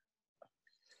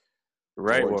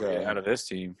 Right, out of this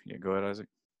team. Yeah, go ahead, Isaac.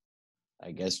 I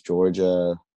guess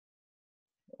Georgia.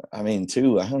 I mean,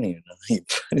 2. I don't even know who you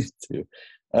put it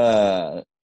to.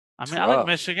 I like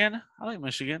Michigan.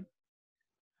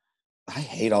 I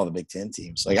hate all the Big Ten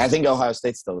teams. Like, I think Ohio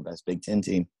State's still the best Big Ten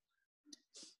team.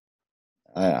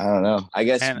 I don't know. I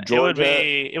guess Georgia.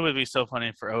 It would be so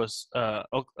funny for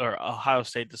Ohio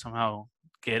State to somehow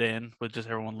get in with just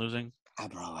everyone losing.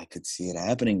 Bro, I could see it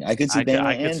happening. I could see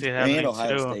Bama and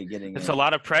Ohio State getting It's in. a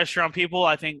lot of pressure on people.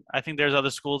 I think there's other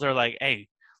schools that are like, hey,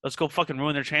 let's go fucking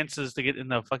ruin their chances to get in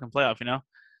the fucking playoff,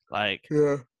 Like,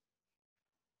 yeah.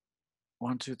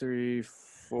 1, 2, 3,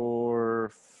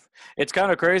 4. It's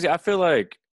kind of crazy. I feel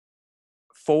like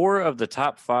 4 of the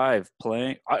top 5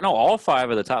 playing – no, all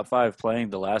 5 of the top 5 playing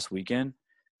the last weekend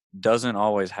doesn't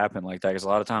always happen like that because a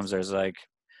lot of times there's like –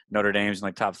 Notre Dame's in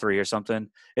like top 3 or something.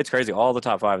 It's crazy. All the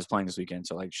top 5 is playing this weekend.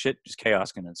 So like just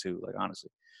chaos can ensue, like honestly.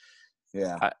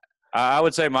 Yeah. I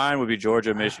would say mine would be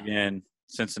Georgia, Michigan,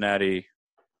 Cincinnati.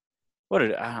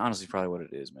 Honestly probably what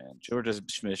it is, man. Georgia,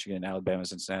 Michigan, Alabama,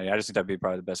 Cincinnati. I just think that'd be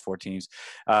probably the best 4 teams.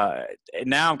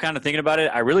 Now I'm kind of thinking about it.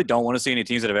 I really don't want to see any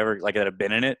teams that have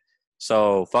been in it.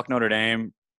 So fuck Notre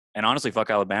Dame and honestly fuck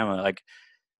Alabama. Like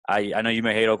I know you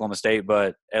may hate Oklahoma State,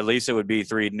 but at least it would be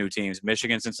 3 new teams: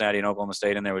 Michigan, Cincinnati, and Oklahoma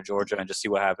State in there with Georgia, and just see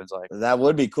what happens. Like that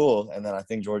would be cool, and then I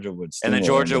think Georgia would. And then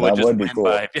Georgia would just win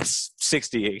by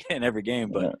 60 in every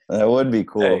game. But that would be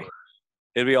cool. Hey,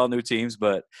 it'd be all new teams,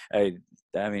 but hey,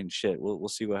 I mean, shit. We'll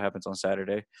see what happens on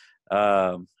Saturday.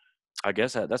 I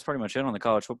guess that's pretty much it on the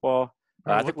college football.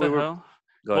 I think we were.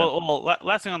 Well,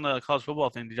 last thing on the college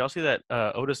football thing. Did y'all see that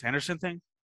Otis Anderson thing?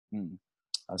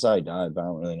 I saw he died, but I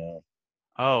don't really know.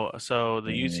 Oh, so the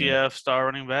UCF star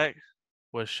running back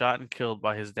was shot and killed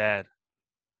by his dad.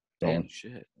 Damn. Holy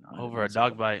shit. Over a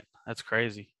dog bite. That's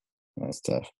crazy. That's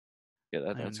tough.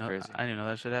 Yeah, that's crazy. I didn't know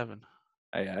that should happen.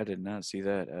 I did not see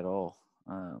that at all.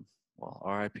 Well,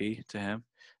 RIP to him.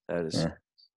 That's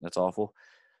awful.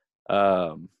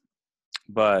 But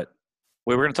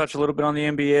we were going to touch a little bit on the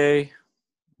NBA.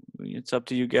 it's up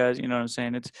to you guys. You know what I'm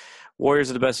saying? It's Warriors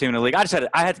are the best team in the league. I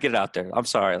had to get it out there. I'm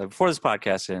sorry. Like, before this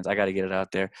podcast ends, I got to get it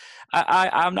out there.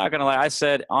 I'm not gonna lie. I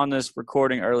said on this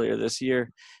recording earlier this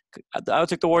year, I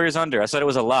took the Warriors under. I said it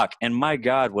was a lock, and my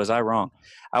God, was I wrong?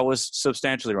 I was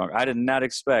substantially wrong. I did not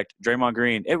expect Draymond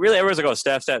Green. Everyone's like, oh,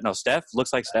 Steph. No, Steph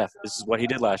looks like Steph. This is what he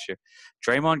did last year.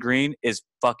 Draymond Green is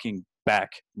fucking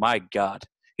back. My God,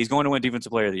 he's going to win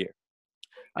Defensive Player of the Year.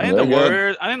 I think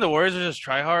the Warriors are just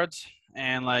tryhards,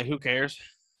 and like, who cares?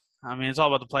 I mean, it's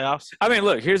all about the playoffs. I mean,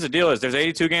 look, here's the deal: there's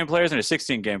 82 game players and there's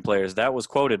 16 game players. That was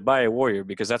quoted by a Warrior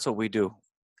because that's what we do.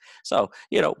 So,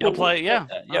 you'll play, yeah.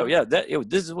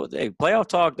 This is what playoff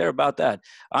talk. They're about that.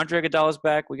 Andre Iguodala's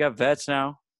back. We got vets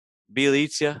now.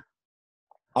 Bielitsa.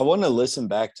 I want to listen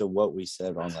back to what we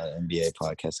said on that NBA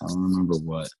podcast. I don't remember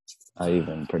what I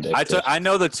even predicted. I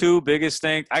know the two biggest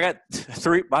things. I got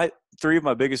three of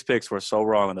my biggest picks were so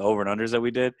wrong on the over and unders that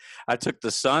we did. I took the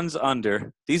Suns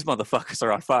under. These motherfuckers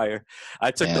are on fire.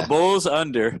 I took the Bulls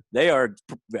under. They are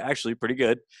actually pretty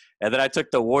good. And then I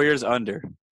took the Warriors under.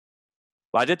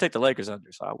 Well, I did take the Lakers under,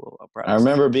 so I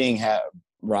remember being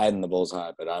riding the Bulls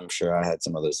high, but I'm sure I had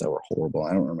some others that were horrible.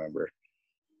 I don't remember.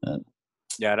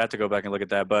 Yeah, I'd have to go back and look at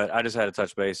that, but I just had to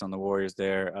touch base on the Warriors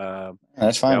there.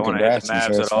 That's fine. Do I want to hit the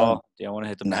Mavs at all? Do I want to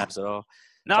hit the Mavs at all?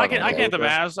 No, I can't hit the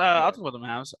Mavs. I'll talk about the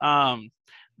Mavs.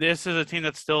 This is a team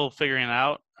that's still figuring it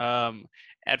out.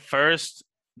 At first,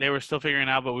 they were still figuring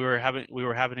it out, but we were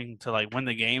having to like win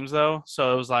the games though.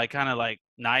 So it was like kind of like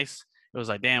nice. It was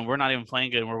like, damn, we're not even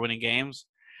playing good and we're winning games.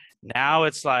 Now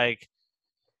it's like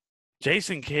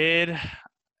Jason Kidd,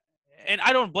 and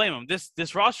I don't blame him.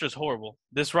 This roster is horrible.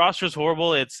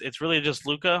 It's really just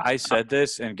Luka. I said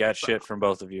this and got shit from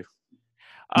both of you.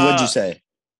 What'd you say?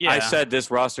 Yeah. I said this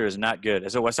roster is not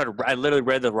good. So I literally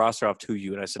read the roster off to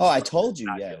you, and I said, I told you,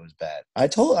 it was bad. I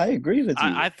agreed with you.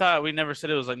 I thought we never said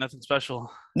it was like nothing special.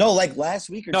 No, like last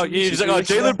week or 2 weeks. No, he's like,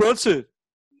 Jalen Brunson.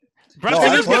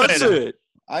 Brunson is good.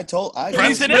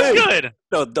 Brunson is good.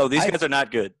 No, these guys are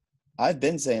not good. I've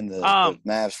been saying the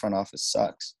Mavs front office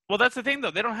sucks. Well, that's the thing,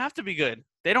 though. They don't have to be good.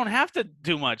 They don't have to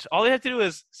do much. All they have to do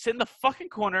is sit in the fucking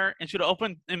corner and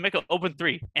make an open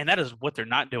three, and that is what they're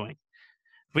not doing.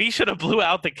 We should have blew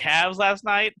out the Cavs last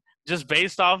night just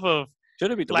based off of – should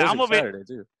have beat the Wizards Saturday,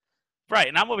 too. Right,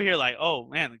 and I'm over here like, oh,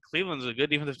 man, Cleveland's a good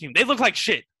defensive team. They look like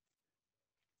shit.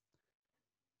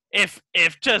 If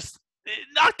just –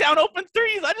 knock down open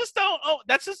threes. I just don't. Oh,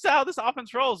 that's just how this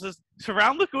offense rolls. Is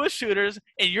surround Luka with shooters,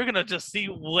 and you're gonna just see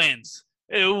wins.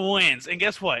 It wins, and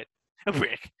guess what? A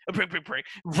brick.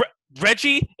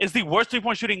 Reggie is the worst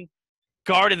 3-point shooting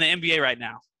guard in the NBA right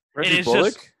now. Reggie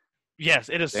Bullock? Yes,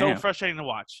 it is so frustrating to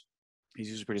watch. He's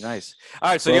usually pretty nice. All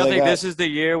right, so y'all think this is the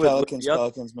year with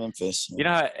Pelicans, Memphis. You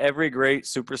know how every great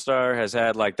superstar has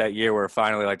had like that year where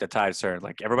finally like the tides turn.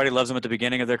 Like everybody loves them at the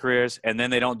beginning of their careers, and then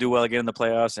they don't do well again in the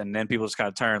playoffs, and then people just kind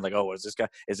of turn like, oh, is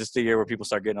this the year where people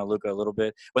start getting on Luka a little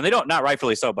bit? When they don't, not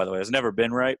rightfully so, by the way. It's never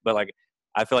been right, but like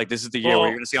I feel like this is the year where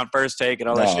you're gonna see on first take and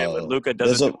all that shit. But Luka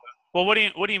doesn't. Well, what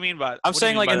do you mean by? I'm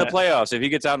saying like in the playoffs, if he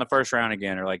gets out in the first round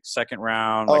again or like second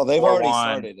round. Oh, they've already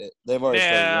started it. They've already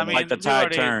started it. I mean, like the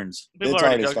tide turns. It's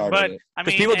already started.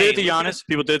 Because people did it to Giannis,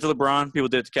 people did it to LeBron, people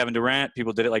did it to Kevin Durant,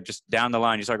 people did it like just down the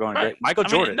line. You start going great. Michael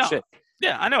Jordan, shit.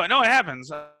 Yeah, I know it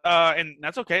happens, and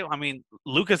that's okay. I mean,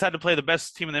 Luka's had to play the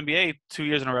best team in the NBA 2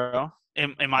 years in a row. In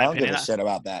my opinion, I don't give a shit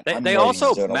about that. They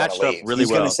also matched up really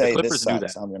well. The Clippers do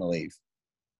that. I'm going to leave.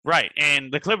 Right, and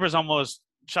the Clippers almost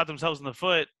shot themselves in the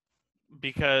foot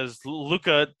because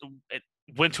Luka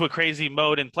went to a crazy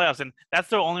mode in playoffs, and that's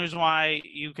the only reason why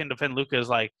you can defend Luka is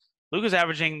like Luka's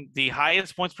averaging the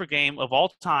highest points per game of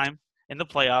all time in the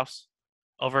playoffs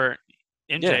over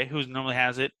MJ, who normally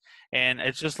has it, and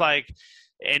it's just like,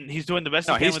 and he's doing the best.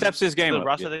 He steps his game up. The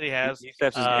roster that he has, he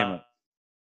steps his game up.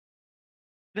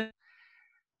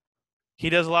 He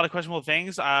does a lot of questionable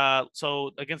things. So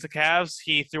against the Cavs,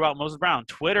 he threw out Moses Brown.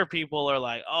 Twitter people are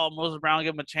like, "Oh, Moses Brown,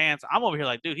 give him a chance." I'm over here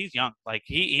like, dude, he's young. Like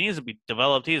he needs to be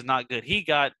developed. He is not good. He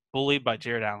got bullied by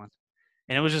Jared Allen,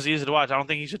 and it was just easy to watch. I don't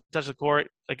think he should touch the court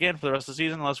again for the rest of the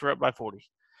season unless we're up by 40.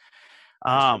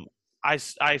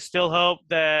 I still hope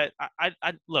that I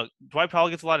look. Dwight Powell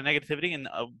gets a lot of negativity and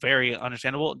very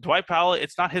understandable. Dwight Powell,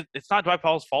 it's not Dwight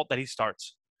Powell's fault that he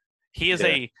starts. He is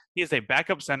a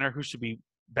backup center who should be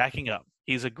backing up.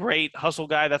 He's a great hustle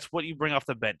guy. That's what you bring off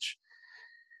the bench.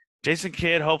 Jason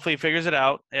Kidd hopefully figures it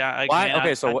out. Yeah. Why?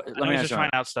 Okay, so let me just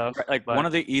trying out stuff. One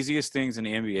of the easiest things in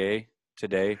the NBA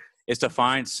today is to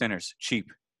find centers cheap.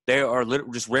 They are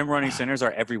just rim running centers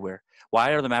are everywhere.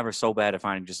 Why are the Mavericks so bad at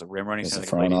finding just a rim running center? The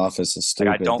front office is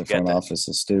stupid. I don't get that. The front office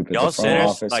is stupid. Y'all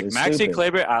centers like Maxi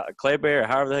Kleber,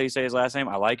 however the hell you say his last name,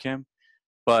 I like him,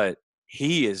 but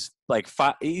he is like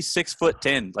he's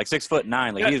 6'10", like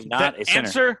 6'9". Like he is not a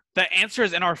center. The answer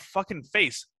is in our fucking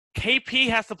face. KP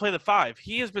has to play the 5.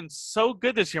 He has been so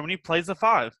good this year when he plays the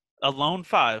 5, a lone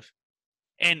 5.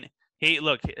 And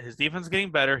his defense is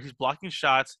getting better. He's blocking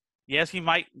shots. Yes,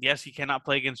 he cannot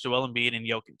play against Joel Embiid and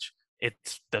Jokic.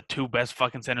 It's the 2 best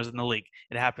fucking centers in the league.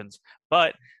 It happens.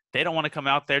 But they don't want to come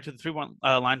out there to the 3-1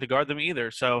 line to guard them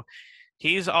either. So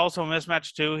he's also a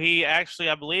mismatch too. He actually,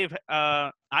 I believe,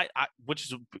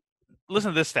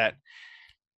 listen to this stat.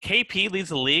 KP leads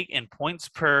the league in points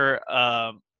per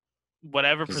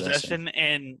whatever possession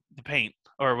in the paint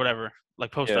or whatever,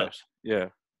 like post-ups. Yeah.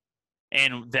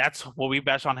 And that's what we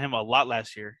bashed on him a lot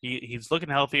last year. He's looking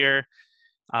healthier.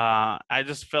 I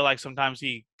just feel like sometimes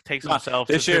he takes himself.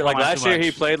 This year, like last year, he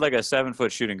played like a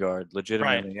 7-foot shooting guard,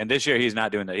 legitimately. Right. And this year, he's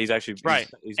not doing that. He's actually right.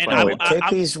 He's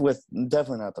KP's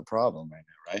definitely not the problem right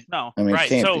now, right? No, I mean, right.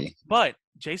 Can't be. But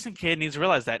Jason Kidd needs to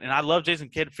realize that, and I love Jason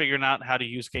Kidd figuring out how to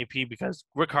use KP because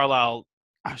Rick Carlisle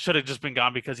should have just been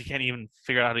gone because he can't even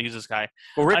figure out how to use this guy.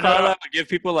 Well, Rick Carlisle would give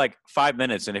people like 5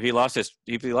 minutes, and if he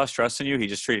lost trust in you, he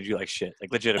just treated you like shit,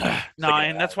 like legitimately. No,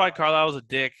 and that's why Carlisle was a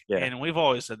dick, and we've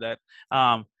always said that.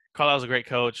 Carlisle's a great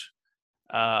coach,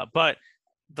 but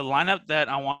the lineup that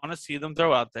I want to see them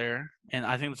throw out there, and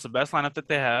I think it's the best lineup that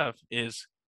they have, is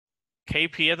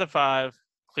KP at the 5,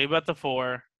 Kleber at the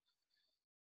 4,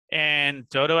 and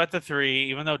Dodo at the 3,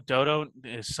 even though Dodo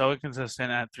is so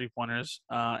inconsistent at 3-pointers,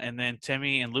 and then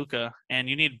Timmy and Luka. And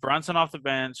you need Brunson off the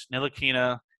bench,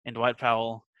 Ntilikina, and Dwight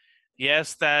Powell.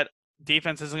 Yes, that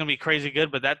defense isn't going to be crazy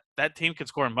good, but that team can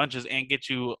score in bunches and get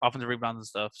you offensive rebounds and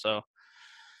stuff. So,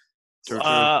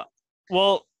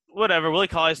 well, whatever. Willie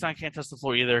Cauley-Stein can't touch the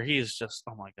floor either. He's just,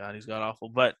 oh, my God, he's god-awful.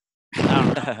 But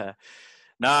I don't know.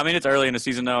 No, I mean, it's early in the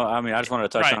season, though. I mean, I just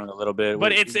wanted to touch on it a little bit.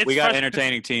 But we got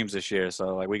entertaining teams this year,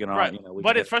 so, like, we can all,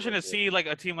 but it's frustrating to see, like,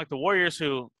 a team like the Warriors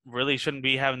who really shouldn't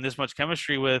be having this much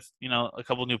chemistry with, a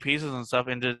couple new pieces and stuff,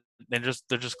 and they're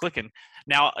just clicking.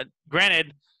 Now,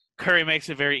 granted, Curry makes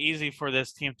it very easy for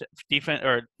this team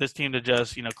to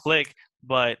just, click,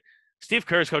 but Steve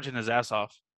Kerr's coaching his ass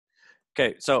off.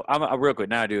 Okay, so I'm real quick.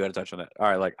 Now I do got to touch on that. All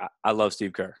right, like, I love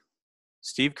Steve Kerr.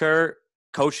 Steve Kerr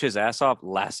coached his ass off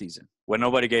last season when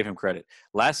nobody gave him credit.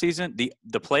 Last season,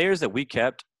 the players that we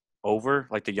kept over,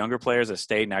 like the younger players that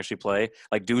stayed and actually play,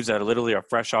 like dudes that literally are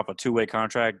fresh off a 2-way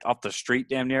contract, off the street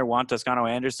damn near, Juan Toscano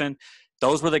Anderson,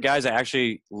 those were the guys that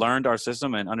actually learned our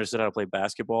system and understood how to play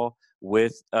basketball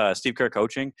with Steve Kerr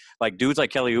coaching. Like dudes like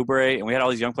Kelly Oubre, and we had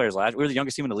all these young players last year. We were the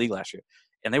youngest team in the league last year.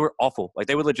 And they were awful. Like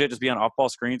they would legit just be on off-ball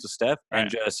screens with Steph and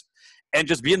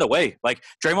just be in the way. Like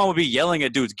Draymond would be yelling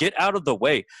at dudes, "Get out of the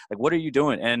way! Like what are you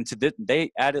doing?" And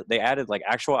they added like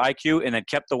actual IQ and then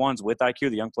kept the ones with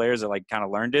IQ, the young players that like kind of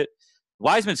learned it.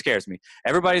 Wiseman scares me.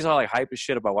 Everybody's all like hype as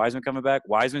shit about Wiseman coming back.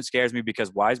 Wiseman scares me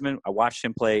because Wiseman, I watched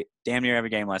him play damn near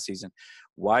every game last season.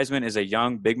 Wiseman is a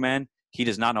young big man. He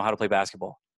does not know how to play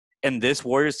basketball. And this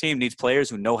Warriors team needs players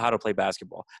who know how to play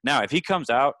basketball. Now, if he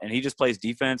comes out and he just plays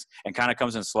defense and kind of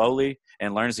comes in slowly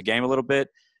and learns the game a little bit,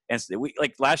 and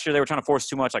like last year they were trying to force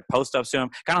too much like post-ups to him,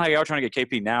 kind of how y'all trying to get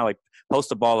KP now, like post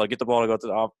the ball, like get the ball to go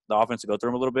to the offense to go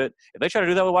through him a little bit. If they try to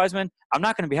do that with Wiseman, I'm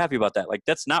not going to be happy about that. Like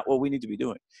that's not what we need to be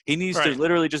doing. He needs to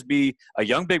literally just be a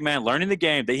young big man learning the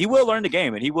game. That he will learn the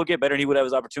game and he will get better and he would have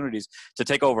his opportunities to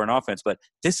take over an offense. But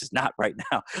this is not right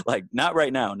now. Like not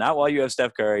right now. Not while you have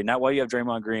Steph Curry. Not while you have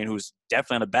Draymond Green, who's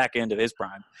definitely on the back end of his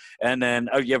prime. And then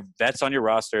you have vets on your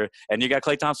roster and you got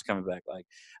Klay Thompson coming back. Like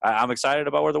I'm excited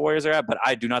about where the Warriors are at, but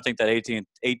I do not think that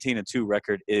 18-2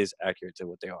 record is accurate to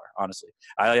what they are. Honestly,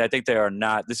 I think they are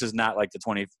not. This is not like the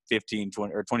 2015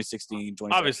 or 2016.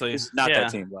 Obviously, it's not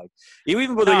that team. Like you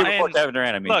even before Kevin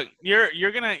Durant. I mean, look,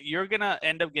 you're gonna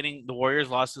end up getting the Warriors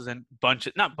losses in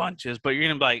bunches, not bunches, but you're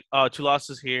gonna be like, oh, 2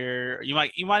 losses here. You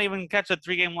might even catch a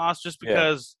 3-game loss just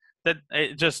because that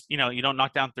it just you don't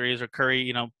knock down threes or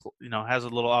Curry has a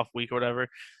little off week or whatever,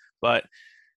 but.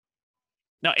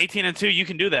 No, 18-2, you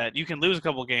can do that. You can lose a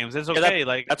couple games. It's okay.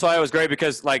 That's why it was great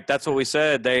because that's what we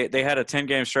said. They had a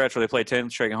 10-game stretch where they played 10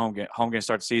 straight home games to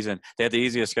start the season. They had the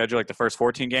easiest schedule, like the first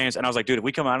 14 games. And I was like, dude, if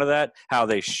we come out of that how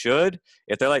they should,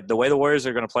 if they're like the way the Warriors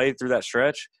are going to play through that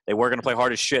stretch, they were going to play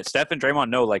hard as shit. Steph and Draymond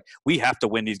know like we have to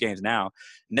win these games now.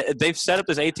 They've set up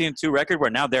this 18-2 record where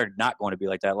now they're not going to be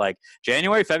like that. Like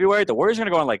January, February, the Warriors are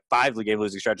going to go on like 5-game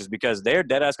losing stretches because they're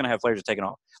dead ass going to have players taking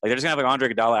off. Like they're just going to have like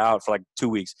Andre Iguodala out for like 2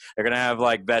 weeks. They're going to have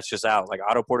like vets just out. Like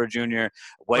Otto Porter Jr.,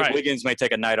 Wiggins may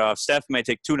take a night off. Steph may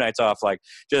take 2 nights off. Like,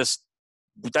 just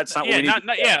that's not what we need.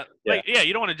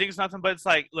 You don't want to jinx nothing, but it's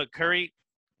like, look, Curry,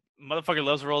 motherfucker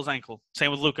loves to roll his ankle.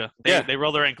 Same with Luka. They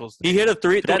roll their ankles. He hit a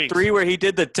three. 2 That weeks. three where he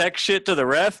did the tech shit to the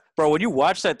ref, bro. When you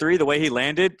watch that three, the way he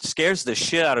landed scares the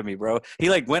shit out of me, bro. He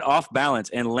like went off balance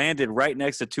and landed right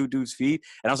next to two dudes' feet,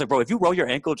 and I was like, bro, if you roll your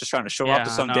ankle just trying to show off to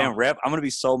some damn ref, I'm gonna be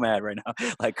so mad right now.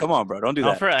 Like, come on, bro, don't do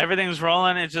that. For everything's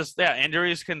rolling. It's just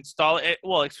injuries can stall it.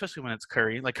 Well, especially when it's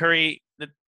Curry. Like Curry.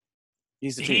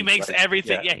 He makes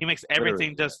everything. Yeah, he makes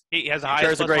everything. Just he has a high.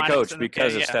 Curry's a great coach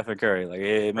because of Stephen Curry. Like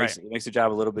it makes the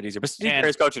job a little bit easier. But Steve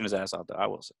Curry's coaching his ass off, though. I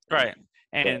will say. Right,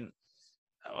 and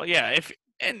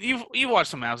you watch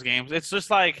some Mavs games, it's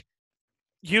just like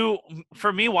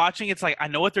for me watching, it's like I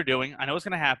know what they're doing. I know what's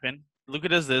gonna happen. Luka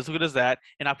does this. Luka does that,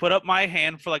 and I put up my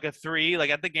hand for like a three,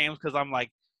 like at the games, because I'm like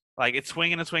it's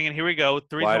swinging and swinging. Here we go,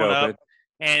 three's going up,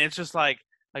 and it's just like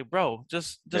bro,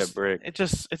 just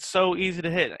it's so easy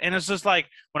to hit. And it's just like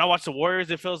when I watch the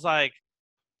Warriors, it feels like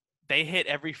they hit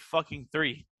every fucking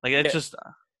three. Like it's just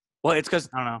well, it's because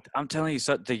I don't know. I'm telling you,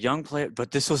 the young player,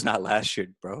 but this was not last year,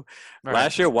 bro. Right.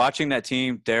 Last year, watching that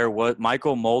team, there was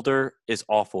Michael Mulder is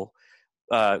awful.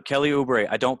 Kelly Oubre,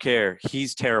 I don't care.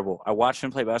 He's terrible. I watched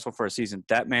him play basketball for a season.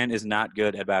 That man is not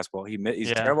good at basketball.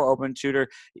 He's a terrible open shooter.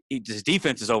 His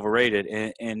defense is overrated,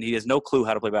 and he has no clue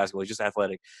how to play basketball. He's just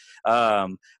athletic.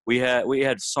 We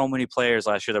had so many players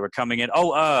last year that were coming in.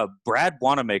 Brad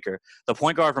Wanamaker, the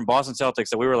point guard from Boston Celtics,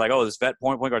 that we were like, this vet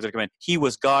point guard's gonna come in. He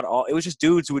was god all. It was just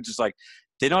dudes who would just like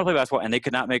didn't know how to play basketball, and they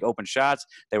could not make open shots.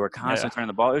 They were constantly turning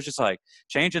the ball. It was just like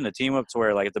changing the team up to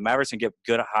where like if the Mavericks can get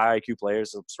good high IQ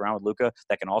players to surround with Luka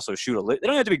that can also shoot they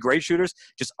don't have to be great shooters.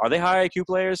 Just are they high IQ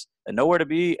players and know where to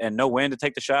be and know when to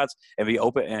take the shots and be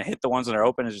open and hit the ones that are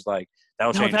open? Is just like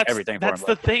that'll change everything for him. That's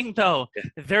the thing, though.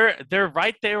 They're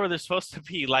right there where they're supposed to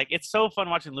be. Like it's so fun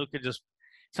watching Luka just.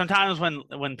 Sometimes when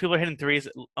people are hitting threes,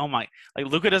 like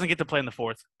Luka doesn't get to play in the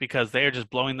fourth because they are just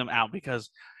blowing them out because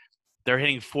they're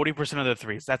hitting 40% of their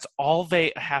threes. That's all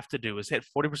they have to do is hit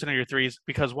 40% of your threes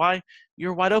because why?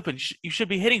 You're wide open. You should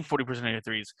be hitting 40% of your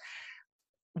threes.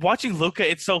 Watching Luka,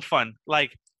 it's so fun.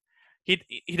 Like he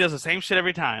does the same shit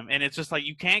every time, and it's just like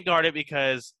you can't guard it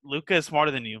because Luka is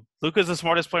smarter than you. Luka is the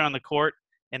smartest player on the court,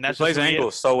 and that's he plays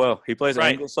angles so well. He plays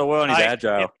angles so well, and he's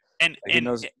agile. And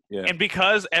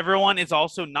because everyone is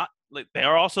also not like they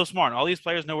are also smart. All these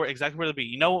players know exactly where to be.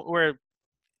 You know where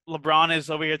LeBron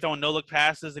is over here throwing no-look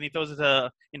passes, and he throws it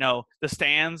to the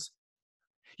stands.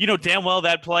 You know damn well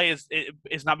that play is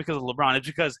not because of LeBron. It's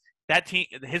because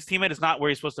his teammate is not where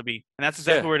he's supposed to be, and that's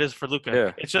exactly where it is for Luka.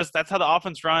 Yeah. It's just that's how the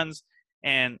offense runs,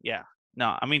 and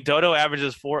Dodo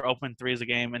averages 4 open threes a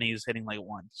game, and he's hitting like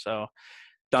 1. So.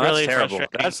 No, that's terrible.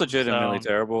 That's legitimately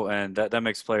terrible, and that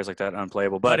makes players like that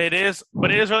unplayable. But it is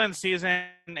early in the season,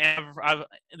 and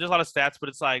there's a lot of stats, but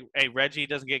it's like, hey, Reggie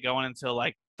doesn't get going until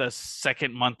like the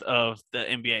second month of the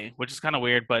NBA, which is kind of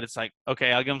weird. But it's like,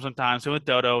 okay, I'll give him some time. Same with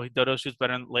Dodo. Dodo shoots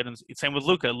better later. Same with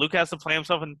Luka. Luka has to play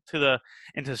himself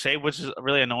into shape, which is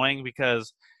really annoying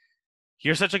because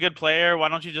you're such a good player. Why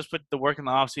don't you just put the work in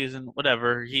the off season?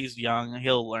 Whatever. He's young.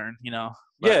 He'll learn.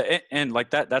 But, and like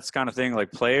that's kind of thing.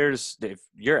 Like players, if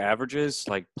your averages,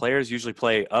 like players usually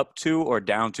play up to or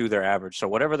down to their average. So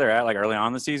whatever they're at, like early on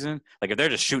in the season, like if they're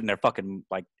just shooting their fucking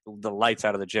like the lights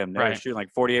out of the gym, they're shooting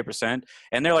like 48%,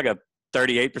 and they're like a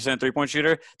 38% 3-point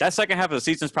shooter, that second half of the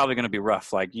season is probably going to be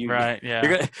rough. Like but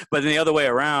then the other way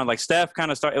around, like Steph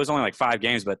kind of started. It was only like 5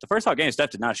 games, but the first 5 games,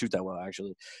 Steph did not shoot that well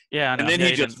actually. Yeah, and then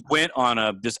he just went on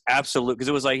a just absolute because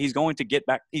it was like he's going to get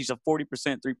back. He's a 40%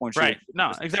 3-point shooter. Right.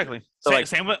 No, exactly. So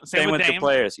same with the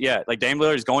players. Yeah, like Dame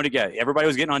Lillard is going to get. Everybody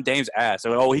was getting on Dame's ass.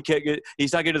 So he can't get.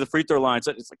 He's not getting to the free throw line.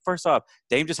 So it's like first off,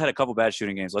 Dame just had a couple bad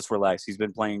shooting games. Let's relax. He's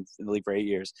been playing in the league for 8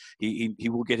 years. He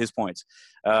will get his points.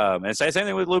 And same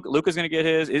thing with Luka. Luka's going to get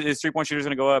his 3-point shooter's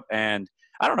going to go up, and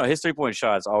I don't know. His 3-point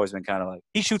shot's always been kind of like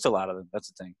he shoots a lot of them.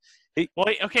 That's the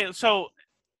thing. So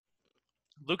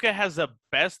Luka has the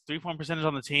best 3-point percentage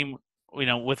on the team.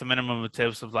 With a minimum of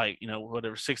tips of like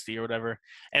whatever 60 or whatever,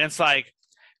 and it's like,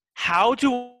 how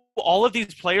do all of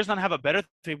these players not have a better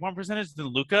 3-point percentage than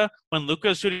Luka when Luka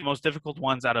is shooting the most difficult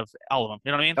ones out of all of them?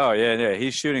 You know what I mean? Oh yeah.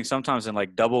 He's shooting sometimes in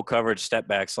like double coverage step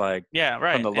backs, like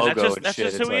from the logo and that's shit. That's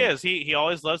just who he is. He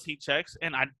always loves heat checks,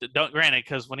 and I don't granted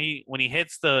because when he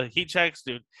hits the heat checks,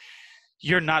 dude,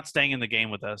 you're not staying in the game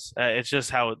with us. It's just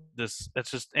how this.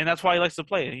 That's just, and that's why he likes to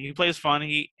play. He plays fun.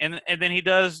 And then he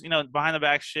does behind the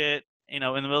back shit. In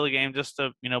the middle of the game just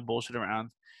to bullshit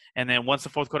around, and then once the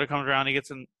fourth quarter comes around, he gets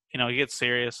he gets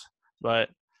serious. But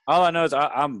all I know is we're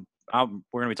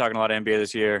gonna be talking a lot of NBA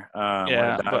this year.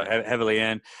 Heavily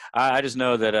in. I just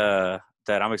know that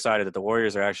that I'm excited that the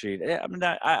Warriors are actually. I'm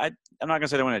not gonna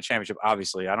say they win a championship.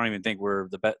 Obviously, I don't even think we're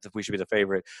the best. We should be the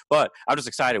favorite. But I'm just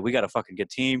excited. We got a fucking good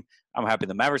team. I'm happy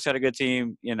the Mavericks had a good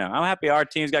team. You know, I'm happy our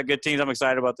team's got good teams. I'm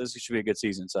excited about this. It should be a good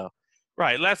season. So.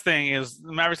 Right. Last thing is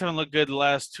the Mavericks haven't looked good the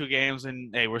last 2 games,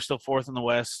 and hey, we're still 4th in the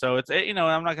West. So it's I'm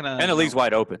not gonna. And the league's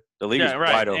wide open. The league is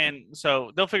wide open. And so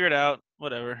they'll figure it out.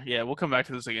 Whatever. Yeah, we'll come back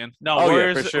to this again. No,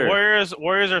 Warriors. Yeah, for sure.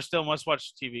 Warriors are still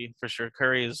must-watch TV for sure.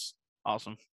 Curry is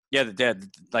awesome. Yeah,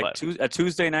 a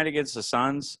Tuesday night against the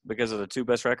Suns because of the 2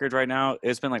 best records right now.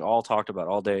 It's been like all talked about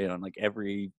all day on like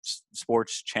every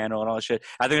sports channel and all that shit.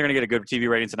 I think they're gonna get a good TV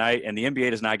rating tonight, and the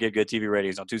NBA does not get good TV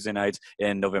ratings on Tuesday nights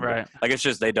in November. Right. Like it's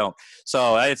just they don't.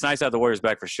 So it's nice to have the Warriors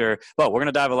back for sure. But we're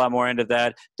gonna dive a lot more into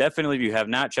that. Definitely, if you have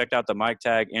not checked out the Mike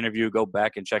Tag interview, go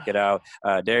back and check it out.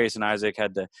 Darius and Isaac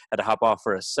had to hop off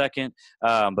for a second,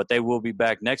 but they will be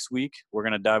back next week. We're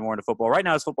gonna dive more into football. Right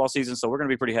now it's football season, so we're gonna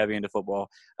be pretty heavy into football.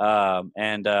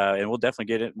 And we'll definitely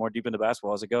get it more deep into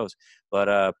basketball as it goes. But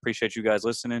appreciate you guys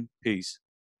listening. Peace.